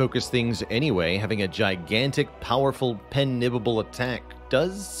negative focus things anyway, having a gigantic, powerful, pen-nibbable attack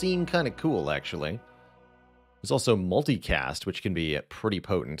does seem kind of cool, actually. There's also multicast, which can be pretty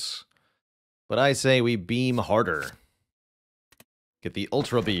potent. But I say we beam harder. Get the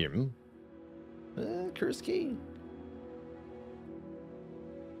Ultra Beam. Kursky?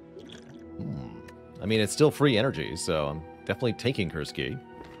 I mean, it's still free energy, so I'm definitely taking Kursky.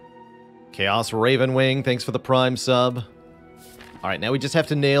 Chaos Ravenwing, thanks for the Prime sub. Alright, now we just have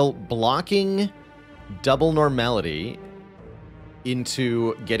to nail blocking double normality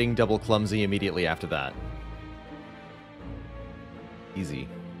into getting double clumsy immediately after that. Easy.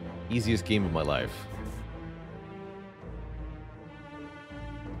 Easiest game of my life.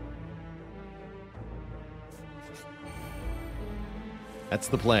 That's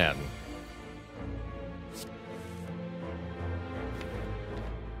the plan.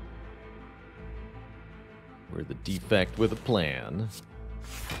 We're the defect with a plan.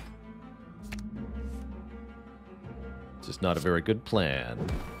 It's just not a very good plan.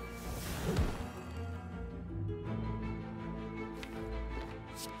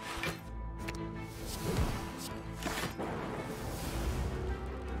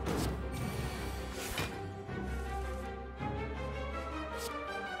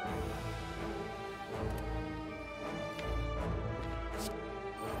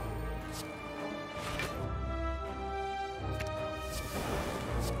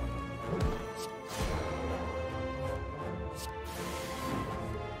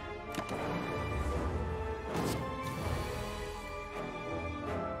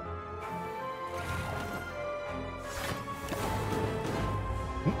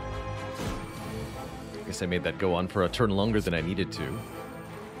 I made that go on for a turn longer than I needed to.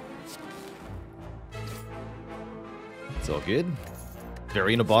 It's all good.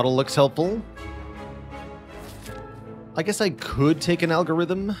 Fairy in a bottle looks helpful. I guess I could take an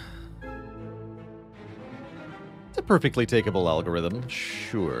algorithm. It's a perfectly takeable algorithm,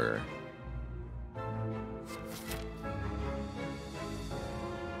 sure.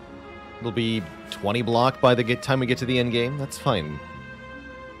 It'll be 20 block by the time we get to the end game. That's fine.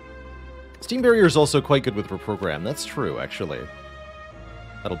 Steam Barrier is also quite good with Reprogram. That's true, actually.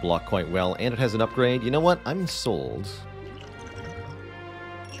 That'll block quite well, and it has an upgrade. You know what? I'm sold.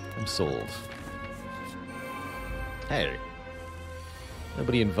 I'm sold. Hey.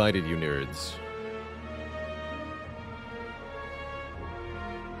 Nobody invited you nerds.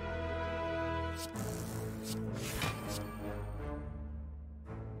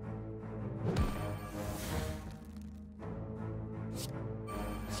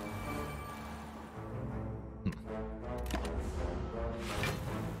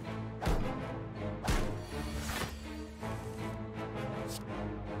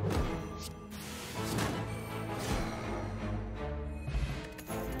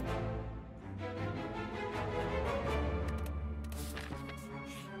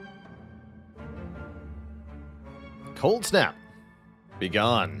 Cold Snap. Be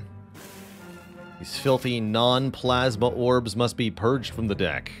gone. These filthy non-plasma orbs must be purged from the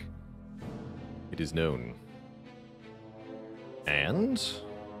deck. It is known. And...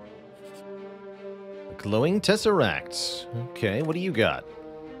 a glowing Tesseract. Okay, what do you got?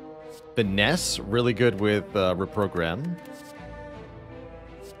 Finesse, really good with Reprogram.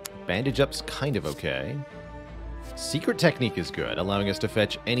 Bandage Up's kind of okay. Secret Technique is good, allowing us to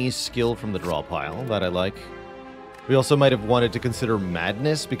fetch any skill from the draw pile. That I like. We also might have wanted to consider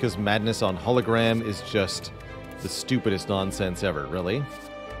Madness, because Madness on Hologram is just the stupidest nonsense ever, really.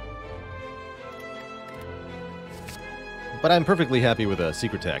 But I'm perfectly happy with a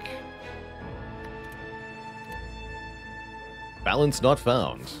Secret Tech. Balance not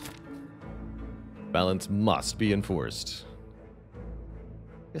found. Balance must be enforced.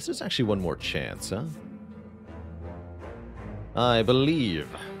 Guess there's actually one more chance, huh? I believe.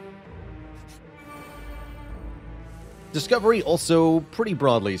 Discovery also, pretty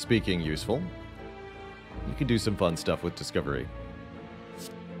broadly speaking, useful. You can do some fun stuff with Discovery.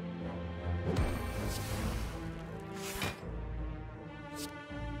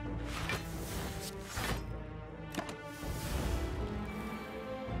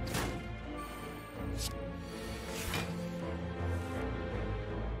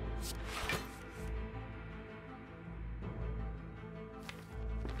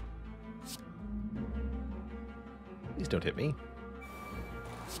 Please don't hit me.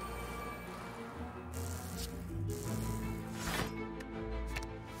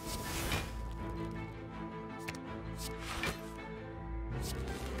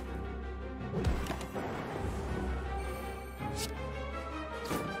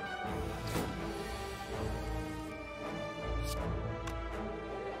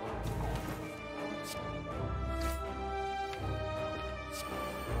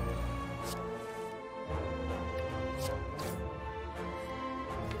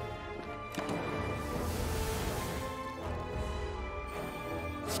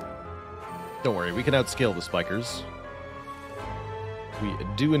 Don't worry, we can outscale the spikers. We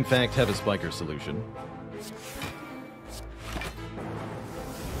do, in fact, have a spiker solution.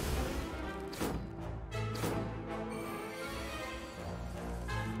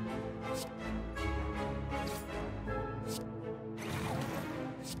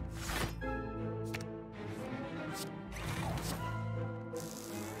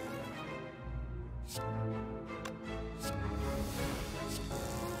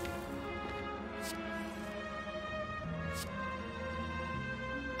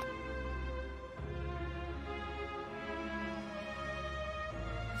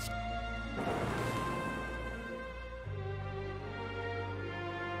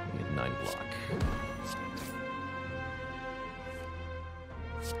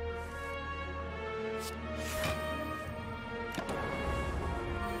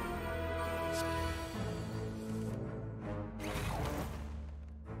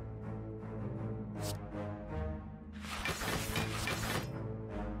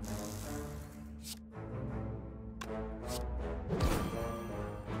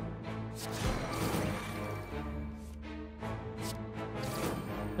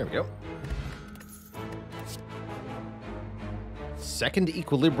 There we go. Second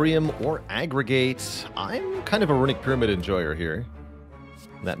equilibrium or aggregate. I'm kind of a runic pyramid enjoyer here.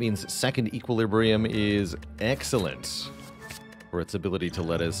 That means second equilibrium is excellent for its ability to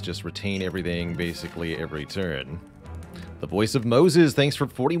let us just retain everything basically every turn. The voice of Moses, thanks for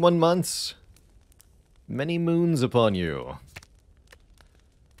 41 months. Many moons upon you.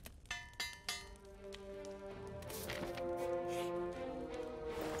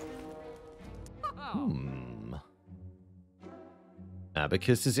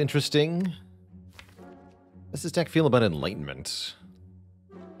 Abacus is interesting. How does this deck feel about Enlightenment?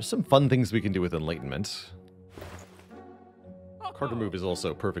 There's some fun things we can do with Enlightenment. Card remove is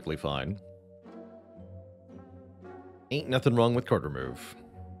also perfectly fine. Ain't nothing wrong with card remove.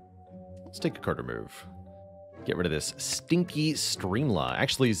 Let's take a card remove. Get rid of this stinky Streamlaw.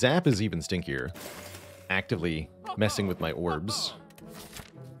 Actually, Zap is even stinkier. Actively messing with my orbs.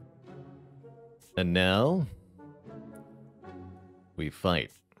 And now we fight.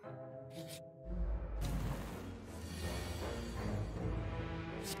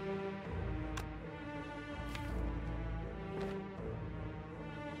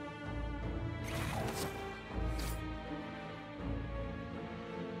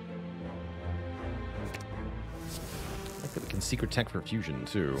 I think we can secret tech for fusion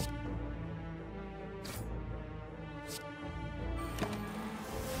too.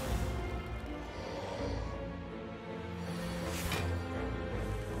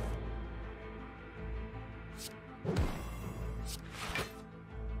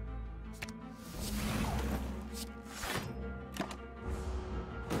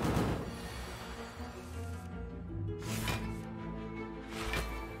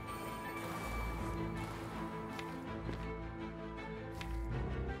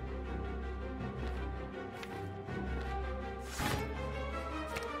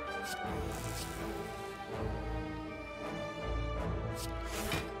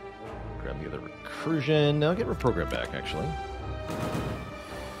 Grab the other recursion. Now get reprogram back, actually.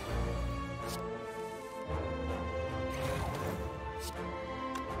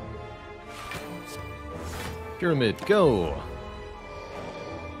 Pyramid, go!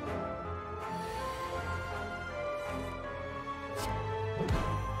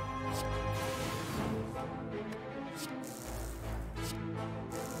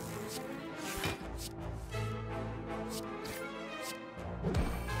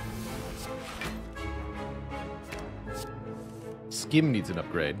 Skim needs an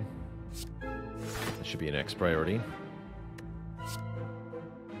upgrade. That should be an X priority.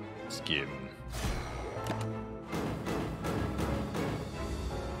 Skim.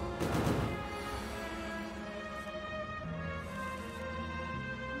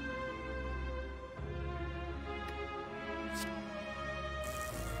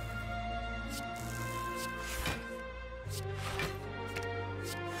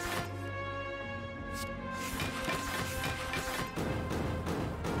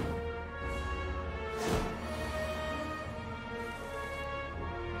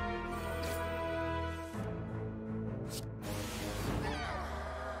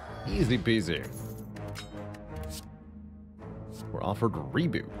 Easy peasy. We're offered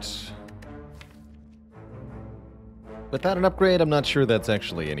reboot. Without an upgrade, I'm not sure that's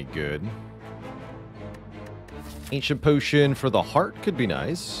actually any good. Ancient Potion for the heart could be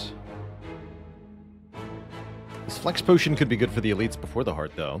nice. This Flex Potion could be good for the elites before the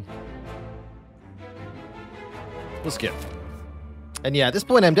heart, though. We'll skip. And yeah, at this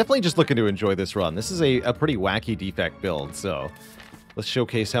point, I'm definitely just looking to enjoy this run. This is a pretty wacky defect build, so let's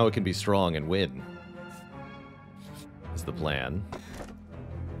showcase how it can be strong and win. Is the plan.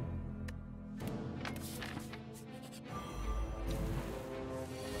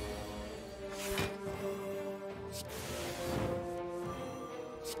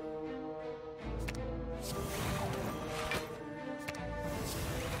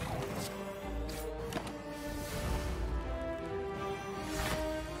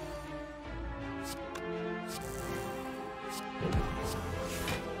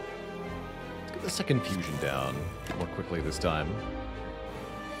 Second fusion down more quickly this time.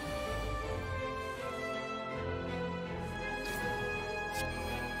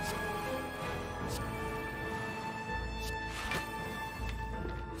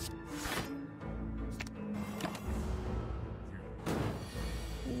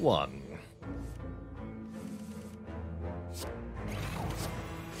 One.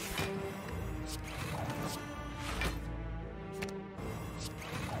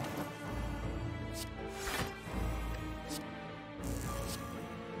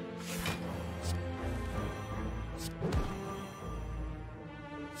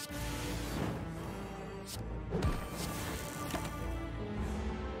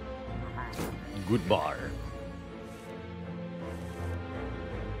 Good bar.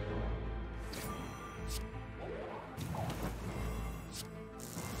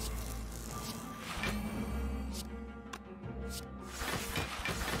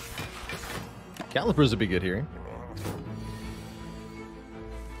 Calipers would be good here.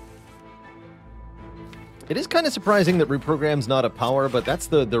 It is kind of surprising that reprogram's not a power, but that's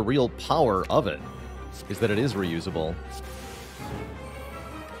the real power of it, is that it is reusable.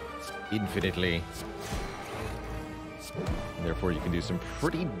 Infinitely. And therefore, you can do some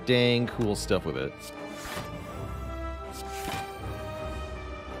pretty dang cool stuff with it.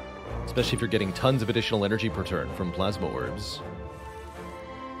 Especially if you're getting tons of additional energy per turn from plasma orbs.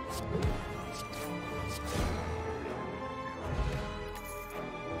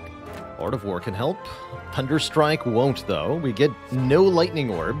 Art of War can help. Thunderstrike won't, though. We get no lightning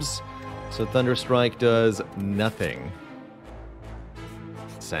orbs, so Thunderstrike does nothing.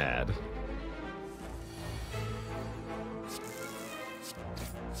 Sad.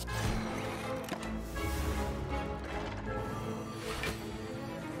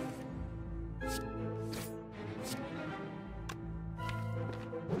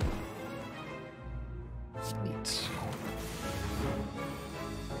 Neat.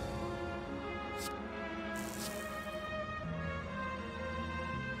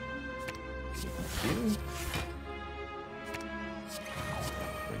 Thank you.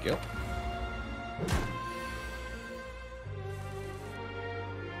 There we go.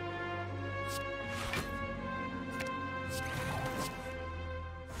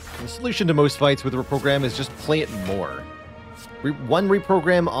 The solution to most fights with reprogram is just play it more. One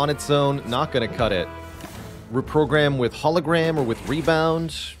reprogram on its own, not going to cut it. Reprogram with hologram or with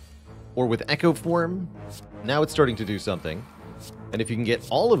rebound or with echo form. Now it's starting to do something. And if you can get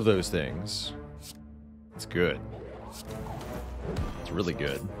all of those things, it's good. It's really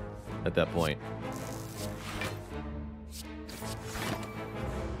good at that point.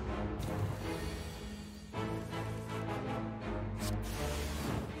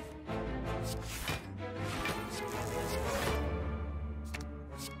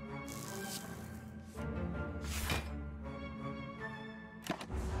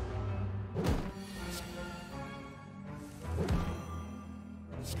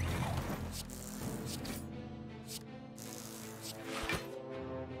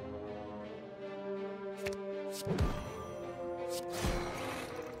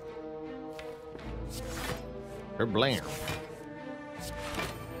 Blam.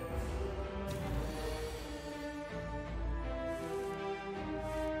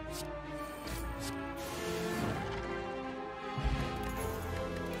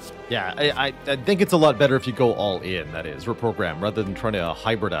 Yeah, I think it's a lot better if you go all in, that is, reprogram, rather than trying to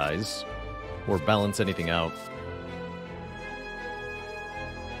hybridize or balance anything out.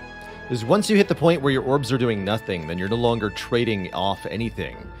 Because once you hit the point where your orbs are doing nothing, then you're no longer trading off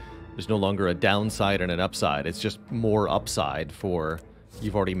anything. There's no longer a downside and an upside. It's just more upside for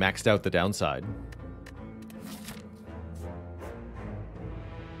you've already maxed out the downside.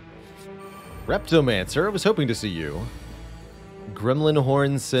 Reptomancer, I was hoping to see you. Gremlin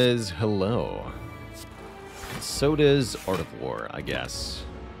Horn says hello. So does Art of War, I guess.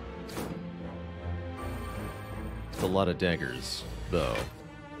 It's a lot of daggers, though.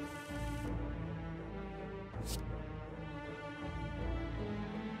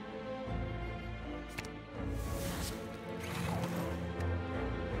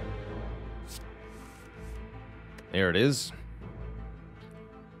 There it is.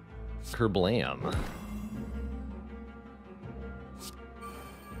 Kerblam.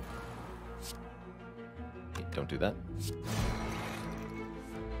 Okay, don't do that.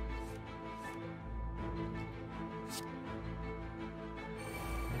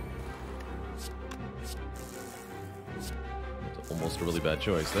 That's almost a really bad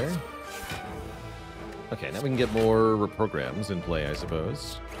choice there. Okay, now we can get more reprograms in play, I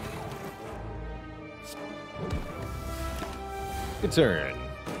suppose. Good turn.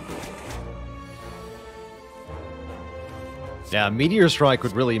 Yeah, Meteor Strike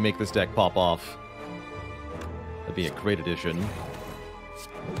would really make this deck pop off. That'd be a great addition.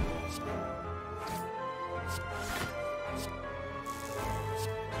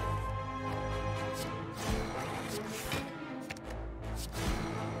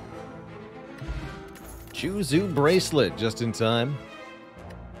 Chuzu Bracelet, just in time.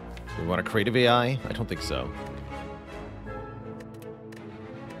 Do we want a creative AI? I don't think so.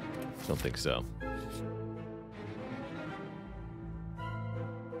 Don't think so.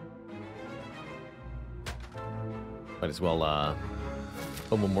 Might as well,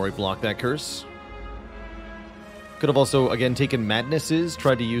 Omamori block that curse. Could have also, again, taken Madnesses,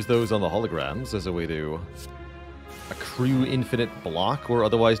 tried to use those on the holograms as a way to accrue infinite block or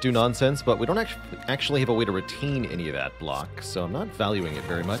otherwise do nonsense, but we don't actually have a way to retain any of that block, so I'm not valuing it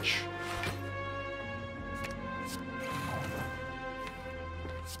very much.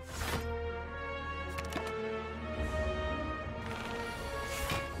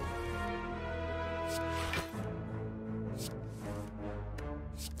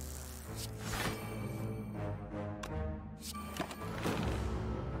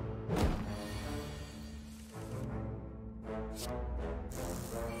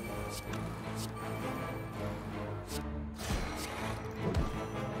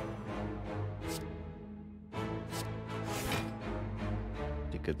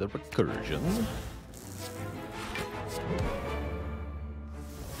 Get the recursion.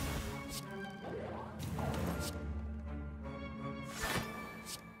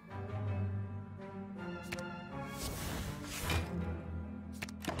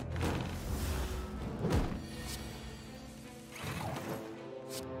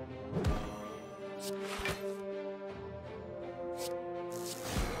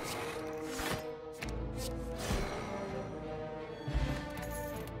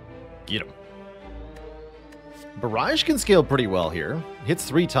 Get him. Barrage can scale pretty well here. Hits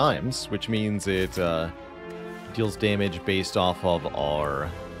 3 times, which means it deals damage based off of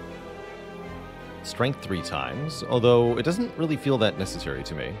our strength 3 times, although it doesn't really feel that necessary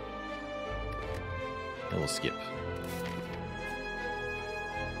to me. I will skip.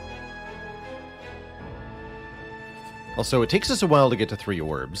 Also, it takes us a while to get to 3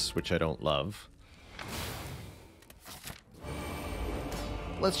 orbs, which I don't love.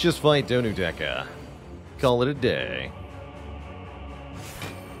 Let's just fight Donudeka. Call it a day.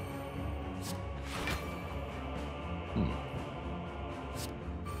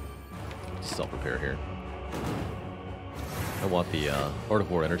 Self-repair here. I want the Art of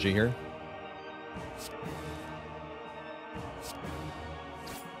War energy here.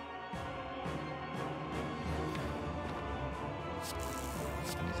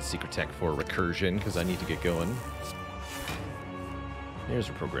 I need a secret tech for recursion because I need to get going. Here's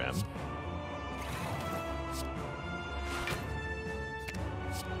a program.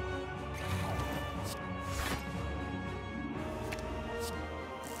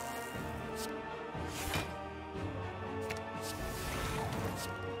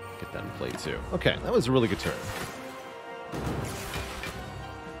 Get that in play too. Okay, that was a really good turn.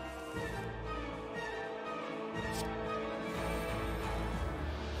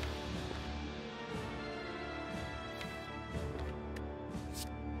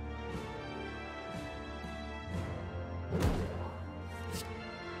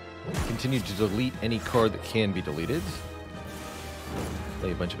 Continue to delete any card that can be deleted.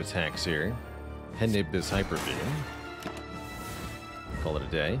 Play a bunch of attacks here. Henib this Hyper Beam. Call it a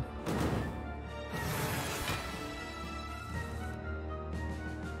day.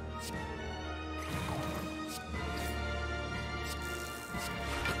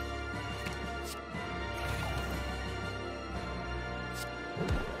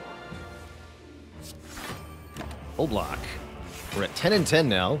 Full block. We're at 10 and 10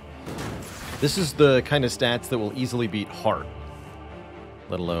 now. This is the kind of stats that will easily beat Heart,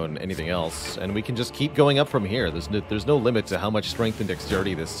 let alone anything else. And we can just keep going up from here. There's no limit to how much strength and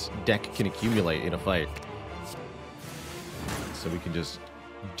dexterity this deck can accumulate in a fight. So we can just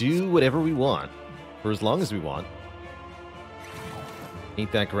do whatever we want for as long as we want.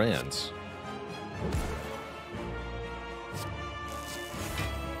 Ain't that grand.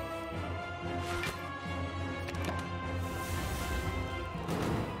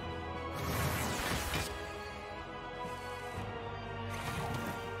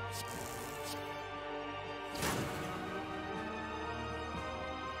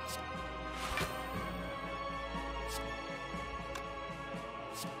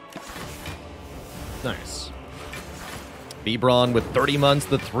 Nice. Bebron with 30 months,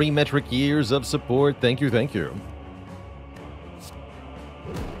 the 3 metric years of support. Thank you, thank you.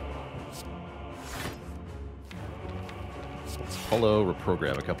 Let's follow,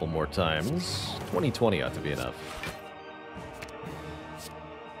 reprogram a couple more times. 2020 ought to be enough.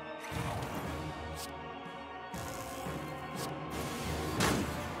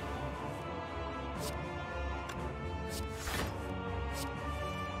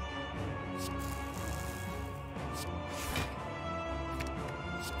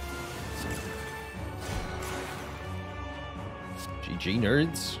 GG,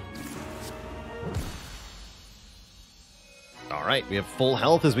 nerds. Alright, we have full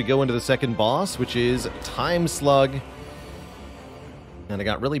health as we go into the second boss, which is Time Slug. And I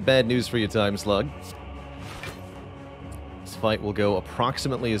got really bad news for you, Time Slug. This fight will go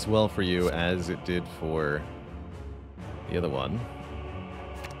approximately as well for you as it did for the other one.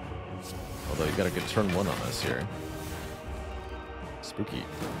 Although you've got a good turn 1 on us here. Spooky.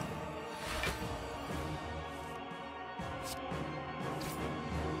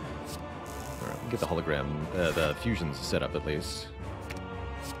 Get the hologram, the fusions set up at least.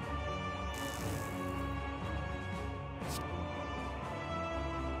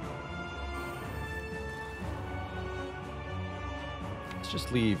 Let's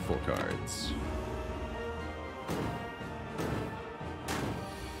just leave 4 cards.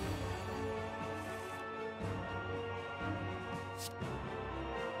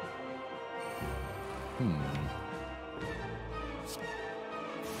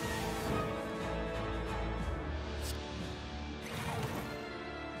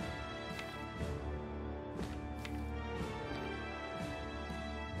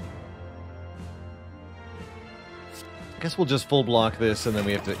 I guess we'll just full block this, and then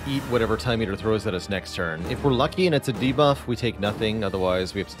we have to eat whatever Time Eater throws at us next turn. If we're lucky and it's a debuff, we take nothing.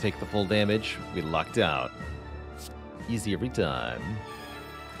 Otherwise, we have to take the full damage. We lucked out. Easy every time.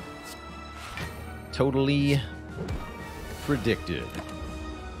 Totally predicted.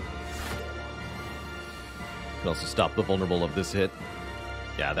 Can also stop the vulnerable of this hit.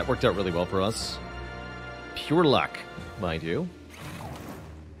 Yeah, that worked out really well for us. Pure luck, mind you.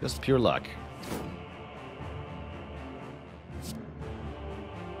 Just pure luck.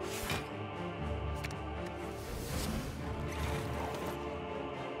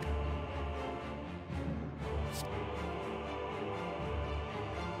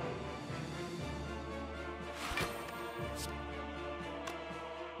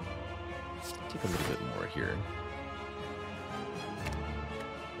 Take a little bit more here.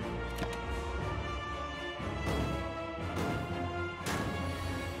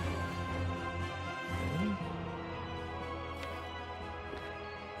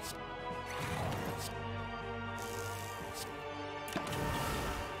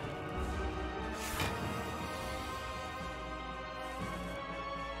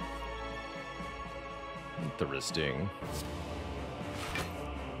 Interesting.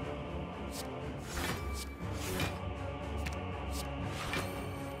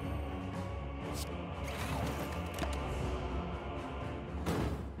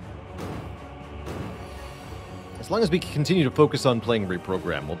 As long as we continue to focus on playing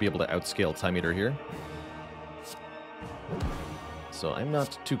Reprogram, we'll be able to outscale Time Eater here. So I'm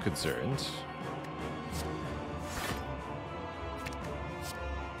not too concerned.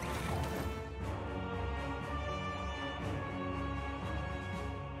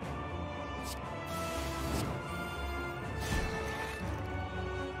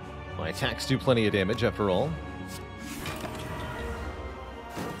 My attacks do plenty of damage after all.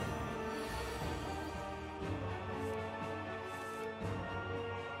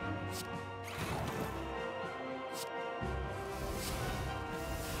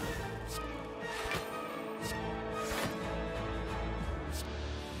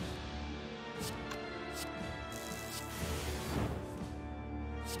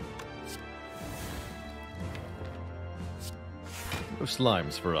 No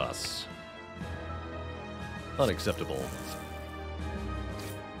slimes for us. Unacceptable.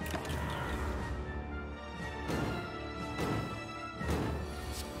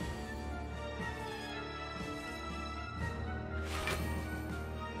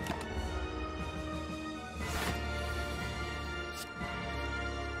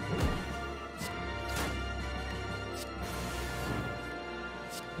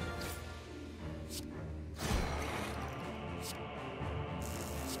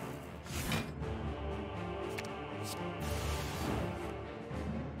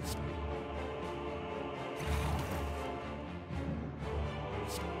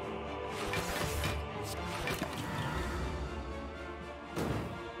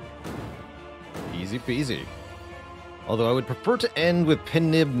 Easy peasy. Although I would prefer to end with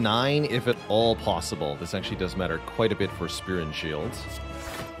Pin Nib 9 if at all possible. This actually does matter quite a bit for Spear and Shield.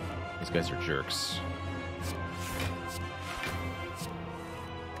 These guys are jerks.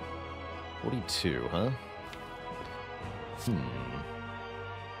 42, huh?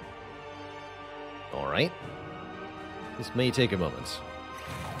 Alright. This may take a moment.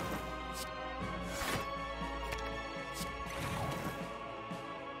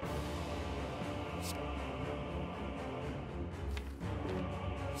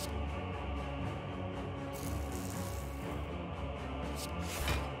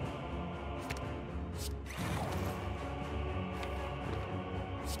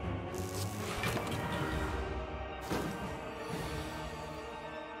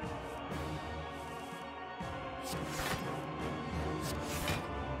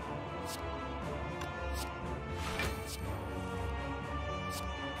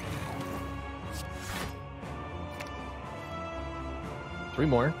 Three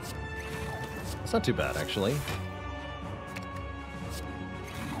more. It's not too bad, actually.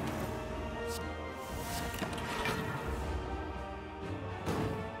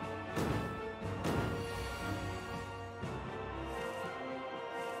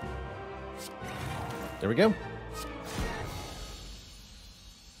 There we go.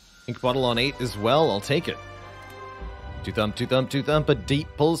 Ink bottle on 8 as well. I'll take it. Two thump, a deep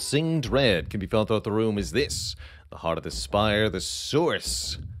pulsing dread can be felt throughout the room. Is this the heart of the spire, the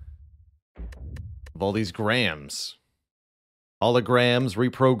source of all these grams? Holograms,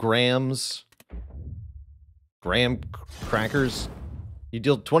 reprograms, graham crackers. You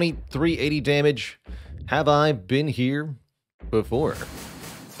deal 2380 damage. Have I been here before?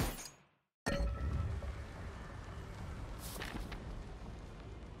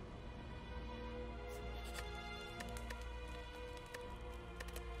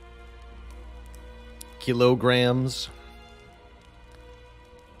 Kilograms.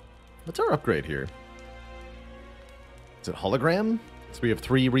 What's our upgrade here? Is it hologram? So we have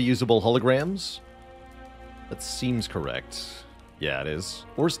 3 reusable holograms? That seems correct. Yeah, it is.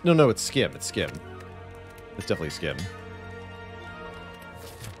 Or, no, it's skim. It's skim. It's definitely skim.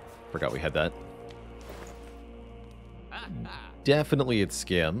 Forgot we had that. Definitely it's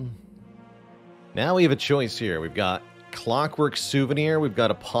skim. Now we have a choice here. We've got Clockwork Souvenir, we've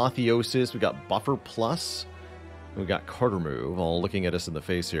got Apotheosis, we've got Buffer Plus, and we've got Carter Move, all looking at us in the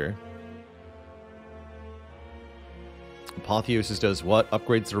face here. Apotheosis does what?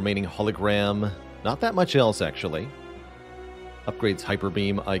 Upgrades the remaining hologram. Not that much else, actually. Upgrades Hyper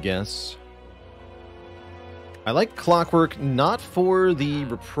Beam, I guess. I like Clockwork, not for the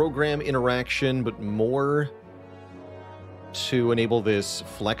reprogram interaction, but more to enable this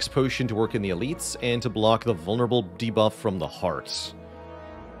Flex Potion to work in the elites and to block the vulnerable debuff from the heart.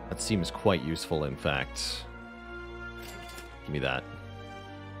 That seems quite useful, in fact. Give me that.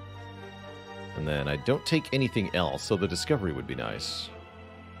 And then I don't take anything else, so the discovery would be nice.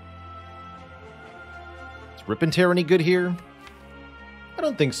 Is Rip and Tear any good here? I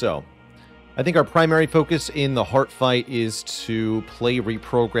don't think so. I think our primary focus in the heart fight is to play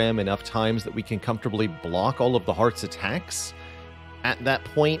reprogram enough times that we can comfortably block all of the heart's attacks. At that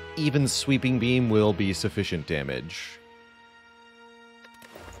point, even Sweeping Beam will be sufficient damage.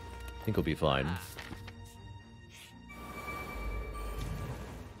 I think we'll be fine.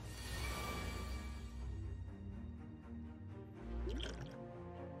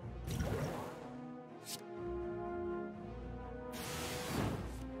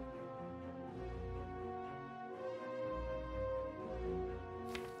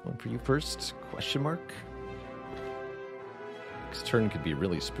 One for you first? Question mark? Next turn could be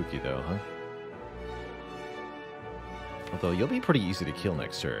really spooky though, huh? Although you'll be pretty easy to kill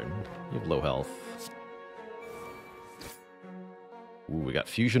next turn. You have low health. Ooh, we got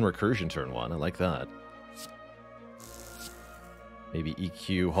Fusion Recursion turn 1. I like that. Maybe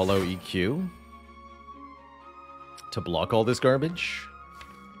EQ, Hollow EQ? To block all this garbage?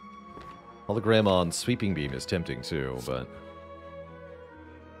 Hologram on Sweeping Beam is tempting too, but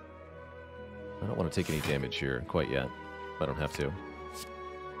I don't want to take any damage here quite yet. I don't have to.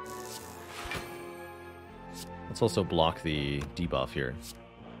 Let's also block the debuff here.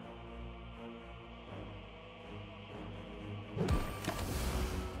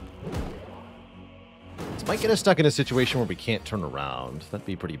 This might get us stuck in a situation where we can't turn around. That'd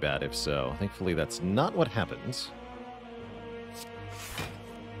be pretty bad if so. Thankfully, that's not what happens.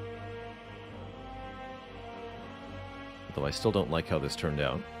 Although I still don't like how this turned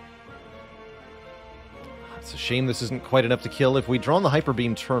out. It's a shame this isn't quite enough to kill. If we'd drawn the Hyper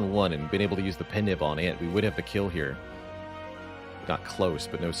Beam turn 1 and been able to use the Pen Nib on it, we would have the kill here. Got close,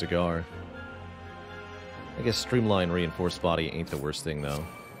 but no cigar. I guess Streamline Reinforced Body ain't the worst thing, though.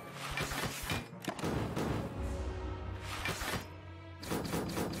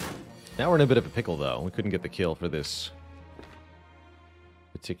 Now we're in a bit of a pickle, though. We couldn't get the kill for this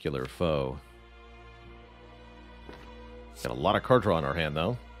particular foe. Got a lot of card draw in our hand,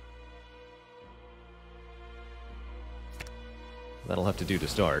 though. That'll have to do to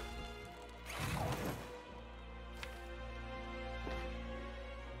start.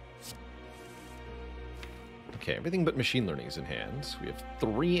 Okay, everything but machine learning is in hand. We have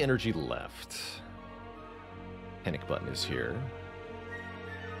 3 energy left. Panic button is here.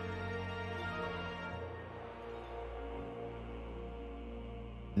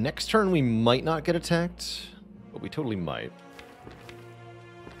 Next turn we might not get attacked, but we totally might.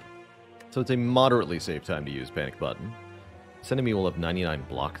 So it's a moderately safe time to use panic button. This enemy will have 99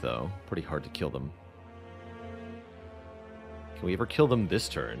 block, though. Pretty hard to kill them. Can we ever kill them this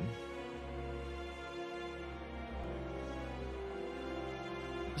turn?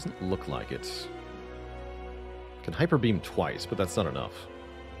 Doesn't look like it. Can hyper beam twice, but that's not enough.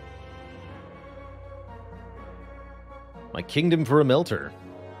 My kingdom for a melter.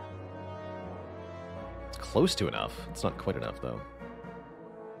 It's close to enough. It's not quite enough, though.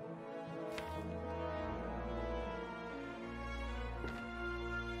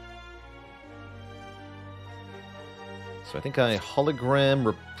 So I think I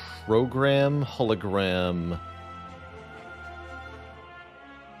hologram, reprogram, hologram.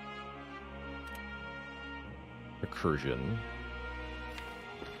 Recursion.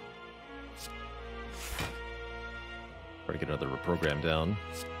 Try to get another reprogram down.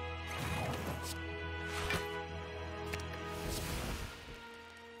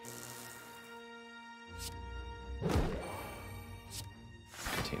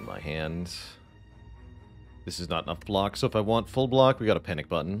 Retain my hand. This is not enough block, so if I want full block, we got a panic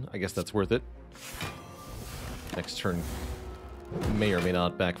button. I guess that's worth it. Next turn may or may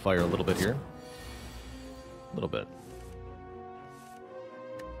not backfire a little bit here. A little bit.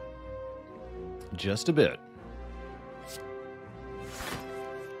 Just a bit.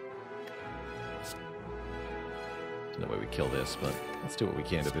 There's no way we kill this, but let's do what we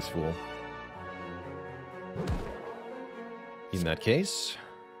can to this fool. In that case...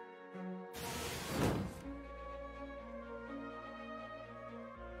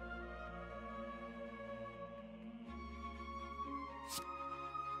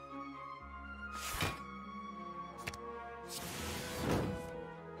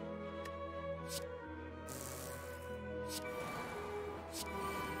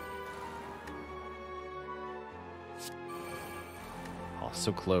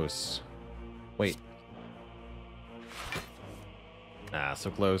 so close. Wait. Ah,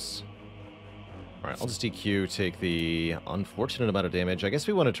 so close. Alright, I'll just EQ, take the unfortunate amount of damage. I guess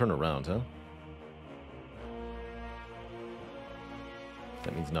we want to turn around, huh?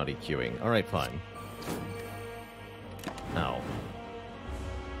 That means not EQing. Alright, fine. Ow.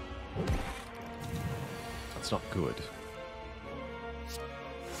 That's not good.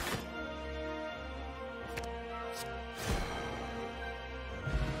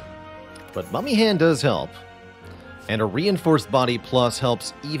 But Mummy Hand does help. And a Reinforced Body Plus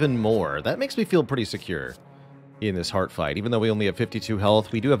helps even more. That makes me feel pretty secure in this heart fight. Even though we only have 52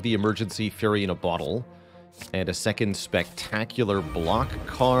 health, we do have the Emergency Fury in a bottle. And a second Spectacular block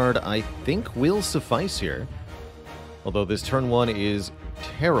card, I think, will suffice here. Although this turn 1 is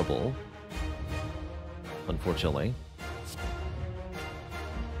terrible. Unfortunately.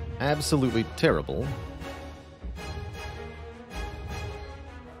 Absolutely terrible.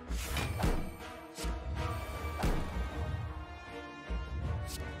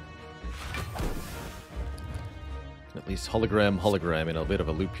 At least hologram in a bit of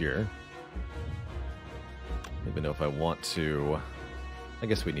a loop here. I don't even know if I want to... I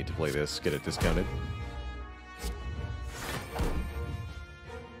guess we need to play this, get it discounted.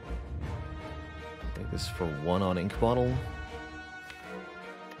 Take this for 1 on Ink Bottle.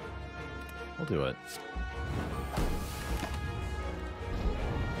 I'll do it.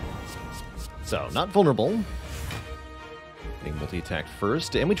 So, not vulnerable. Getting multi-attack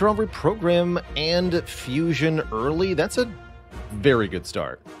first, and we draw Reprogram and Fusion early. That's a very good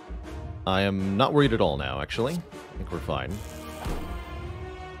start. I am not worried at all now, actually. I think we're fine.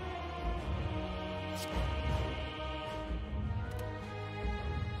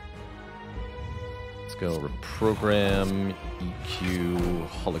 Let's go Reprogram, EQ,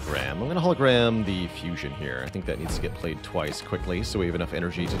 Hologram. I'm going to Hologram the Fusion here. I think that needs to get played twice quickly, so we have enough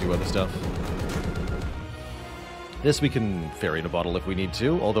energy to do other stuff. This we can Fairy in a Bottle if we need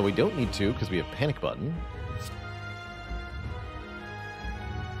to, although we don't need to because we have Panic Button.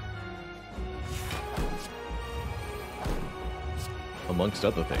 amongst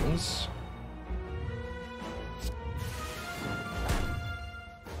other things.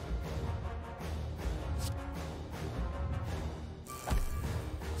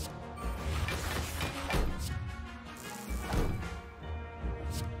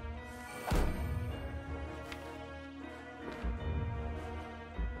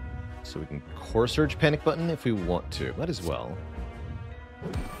 So we can Core Surge Panic Button if we want to. Might as well.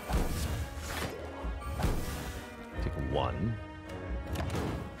 Take 1.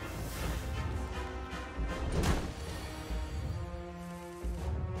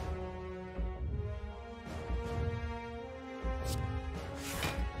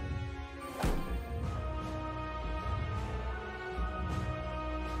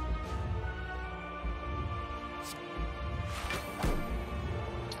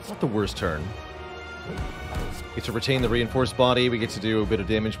 Not the worst turn. Get to retain the reinforced body. We get to do a bit of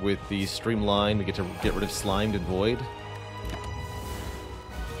damage with the streamline. We get to get rid of Slimed and Void.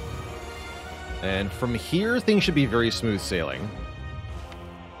 And from here, things should be very smooth sailing.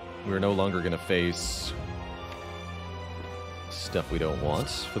 We're no longer going to face stuff we don't want,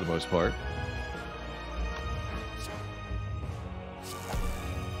 for the most part.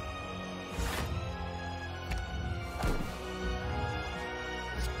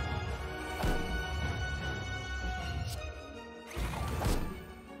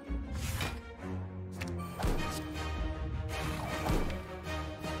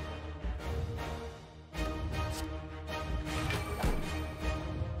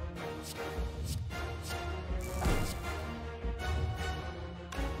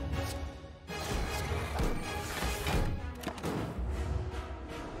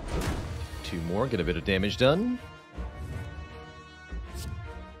 Two more, get a bit of damage done.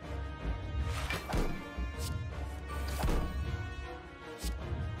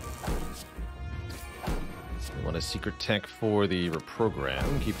 We want a secret tech for the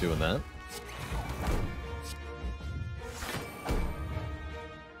reprogram. Keep doing that.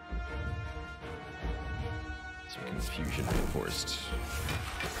 Some confusion reinforced.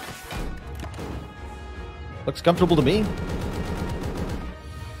 Looks comfortable to me.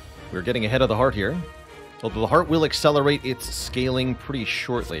 We're getting ahead of the heart here. Although the heart will accelerate its scaling pretty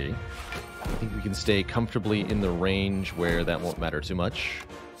shortly. I think we can stay comfortably in the range where that won't matter too much.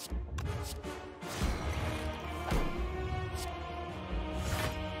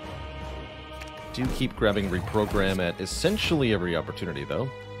 Do keep grabbing reprogram at essentially every opportunity, though.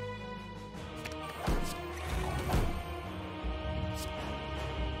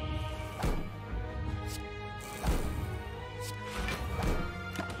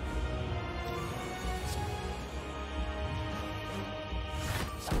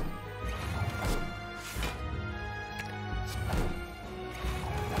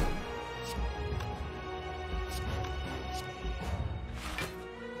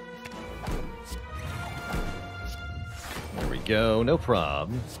 Go, no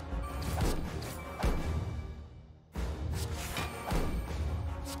prob.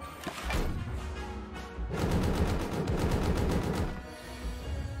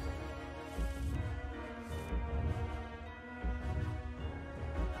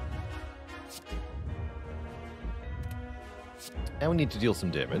 Now we need to deal some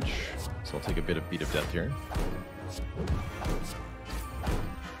damage, so I'll take a bit of Beat of Death here.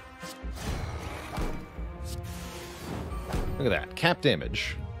 Look at that, cap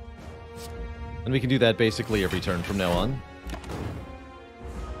damage. And we can do that basically every turn from now on.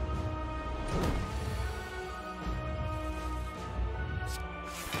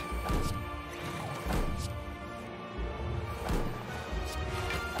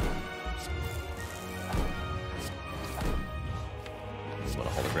 Just want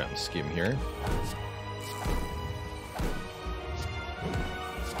a hologram skim here.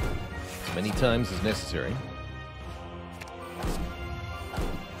 As many times as necessary.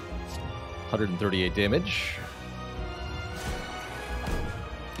 138 damage.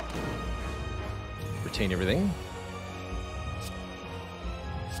 Retain everything.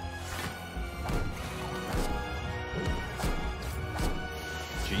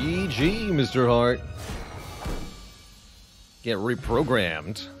 GG, Mr. Hart. Get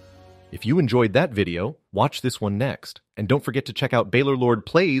reprogrammed. If you enjoyed that video, watch this one next. And don't forget to check out Baalorlord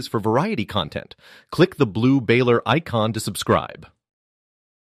Plays for variety content. Click the blue Baaler icon to subscribe.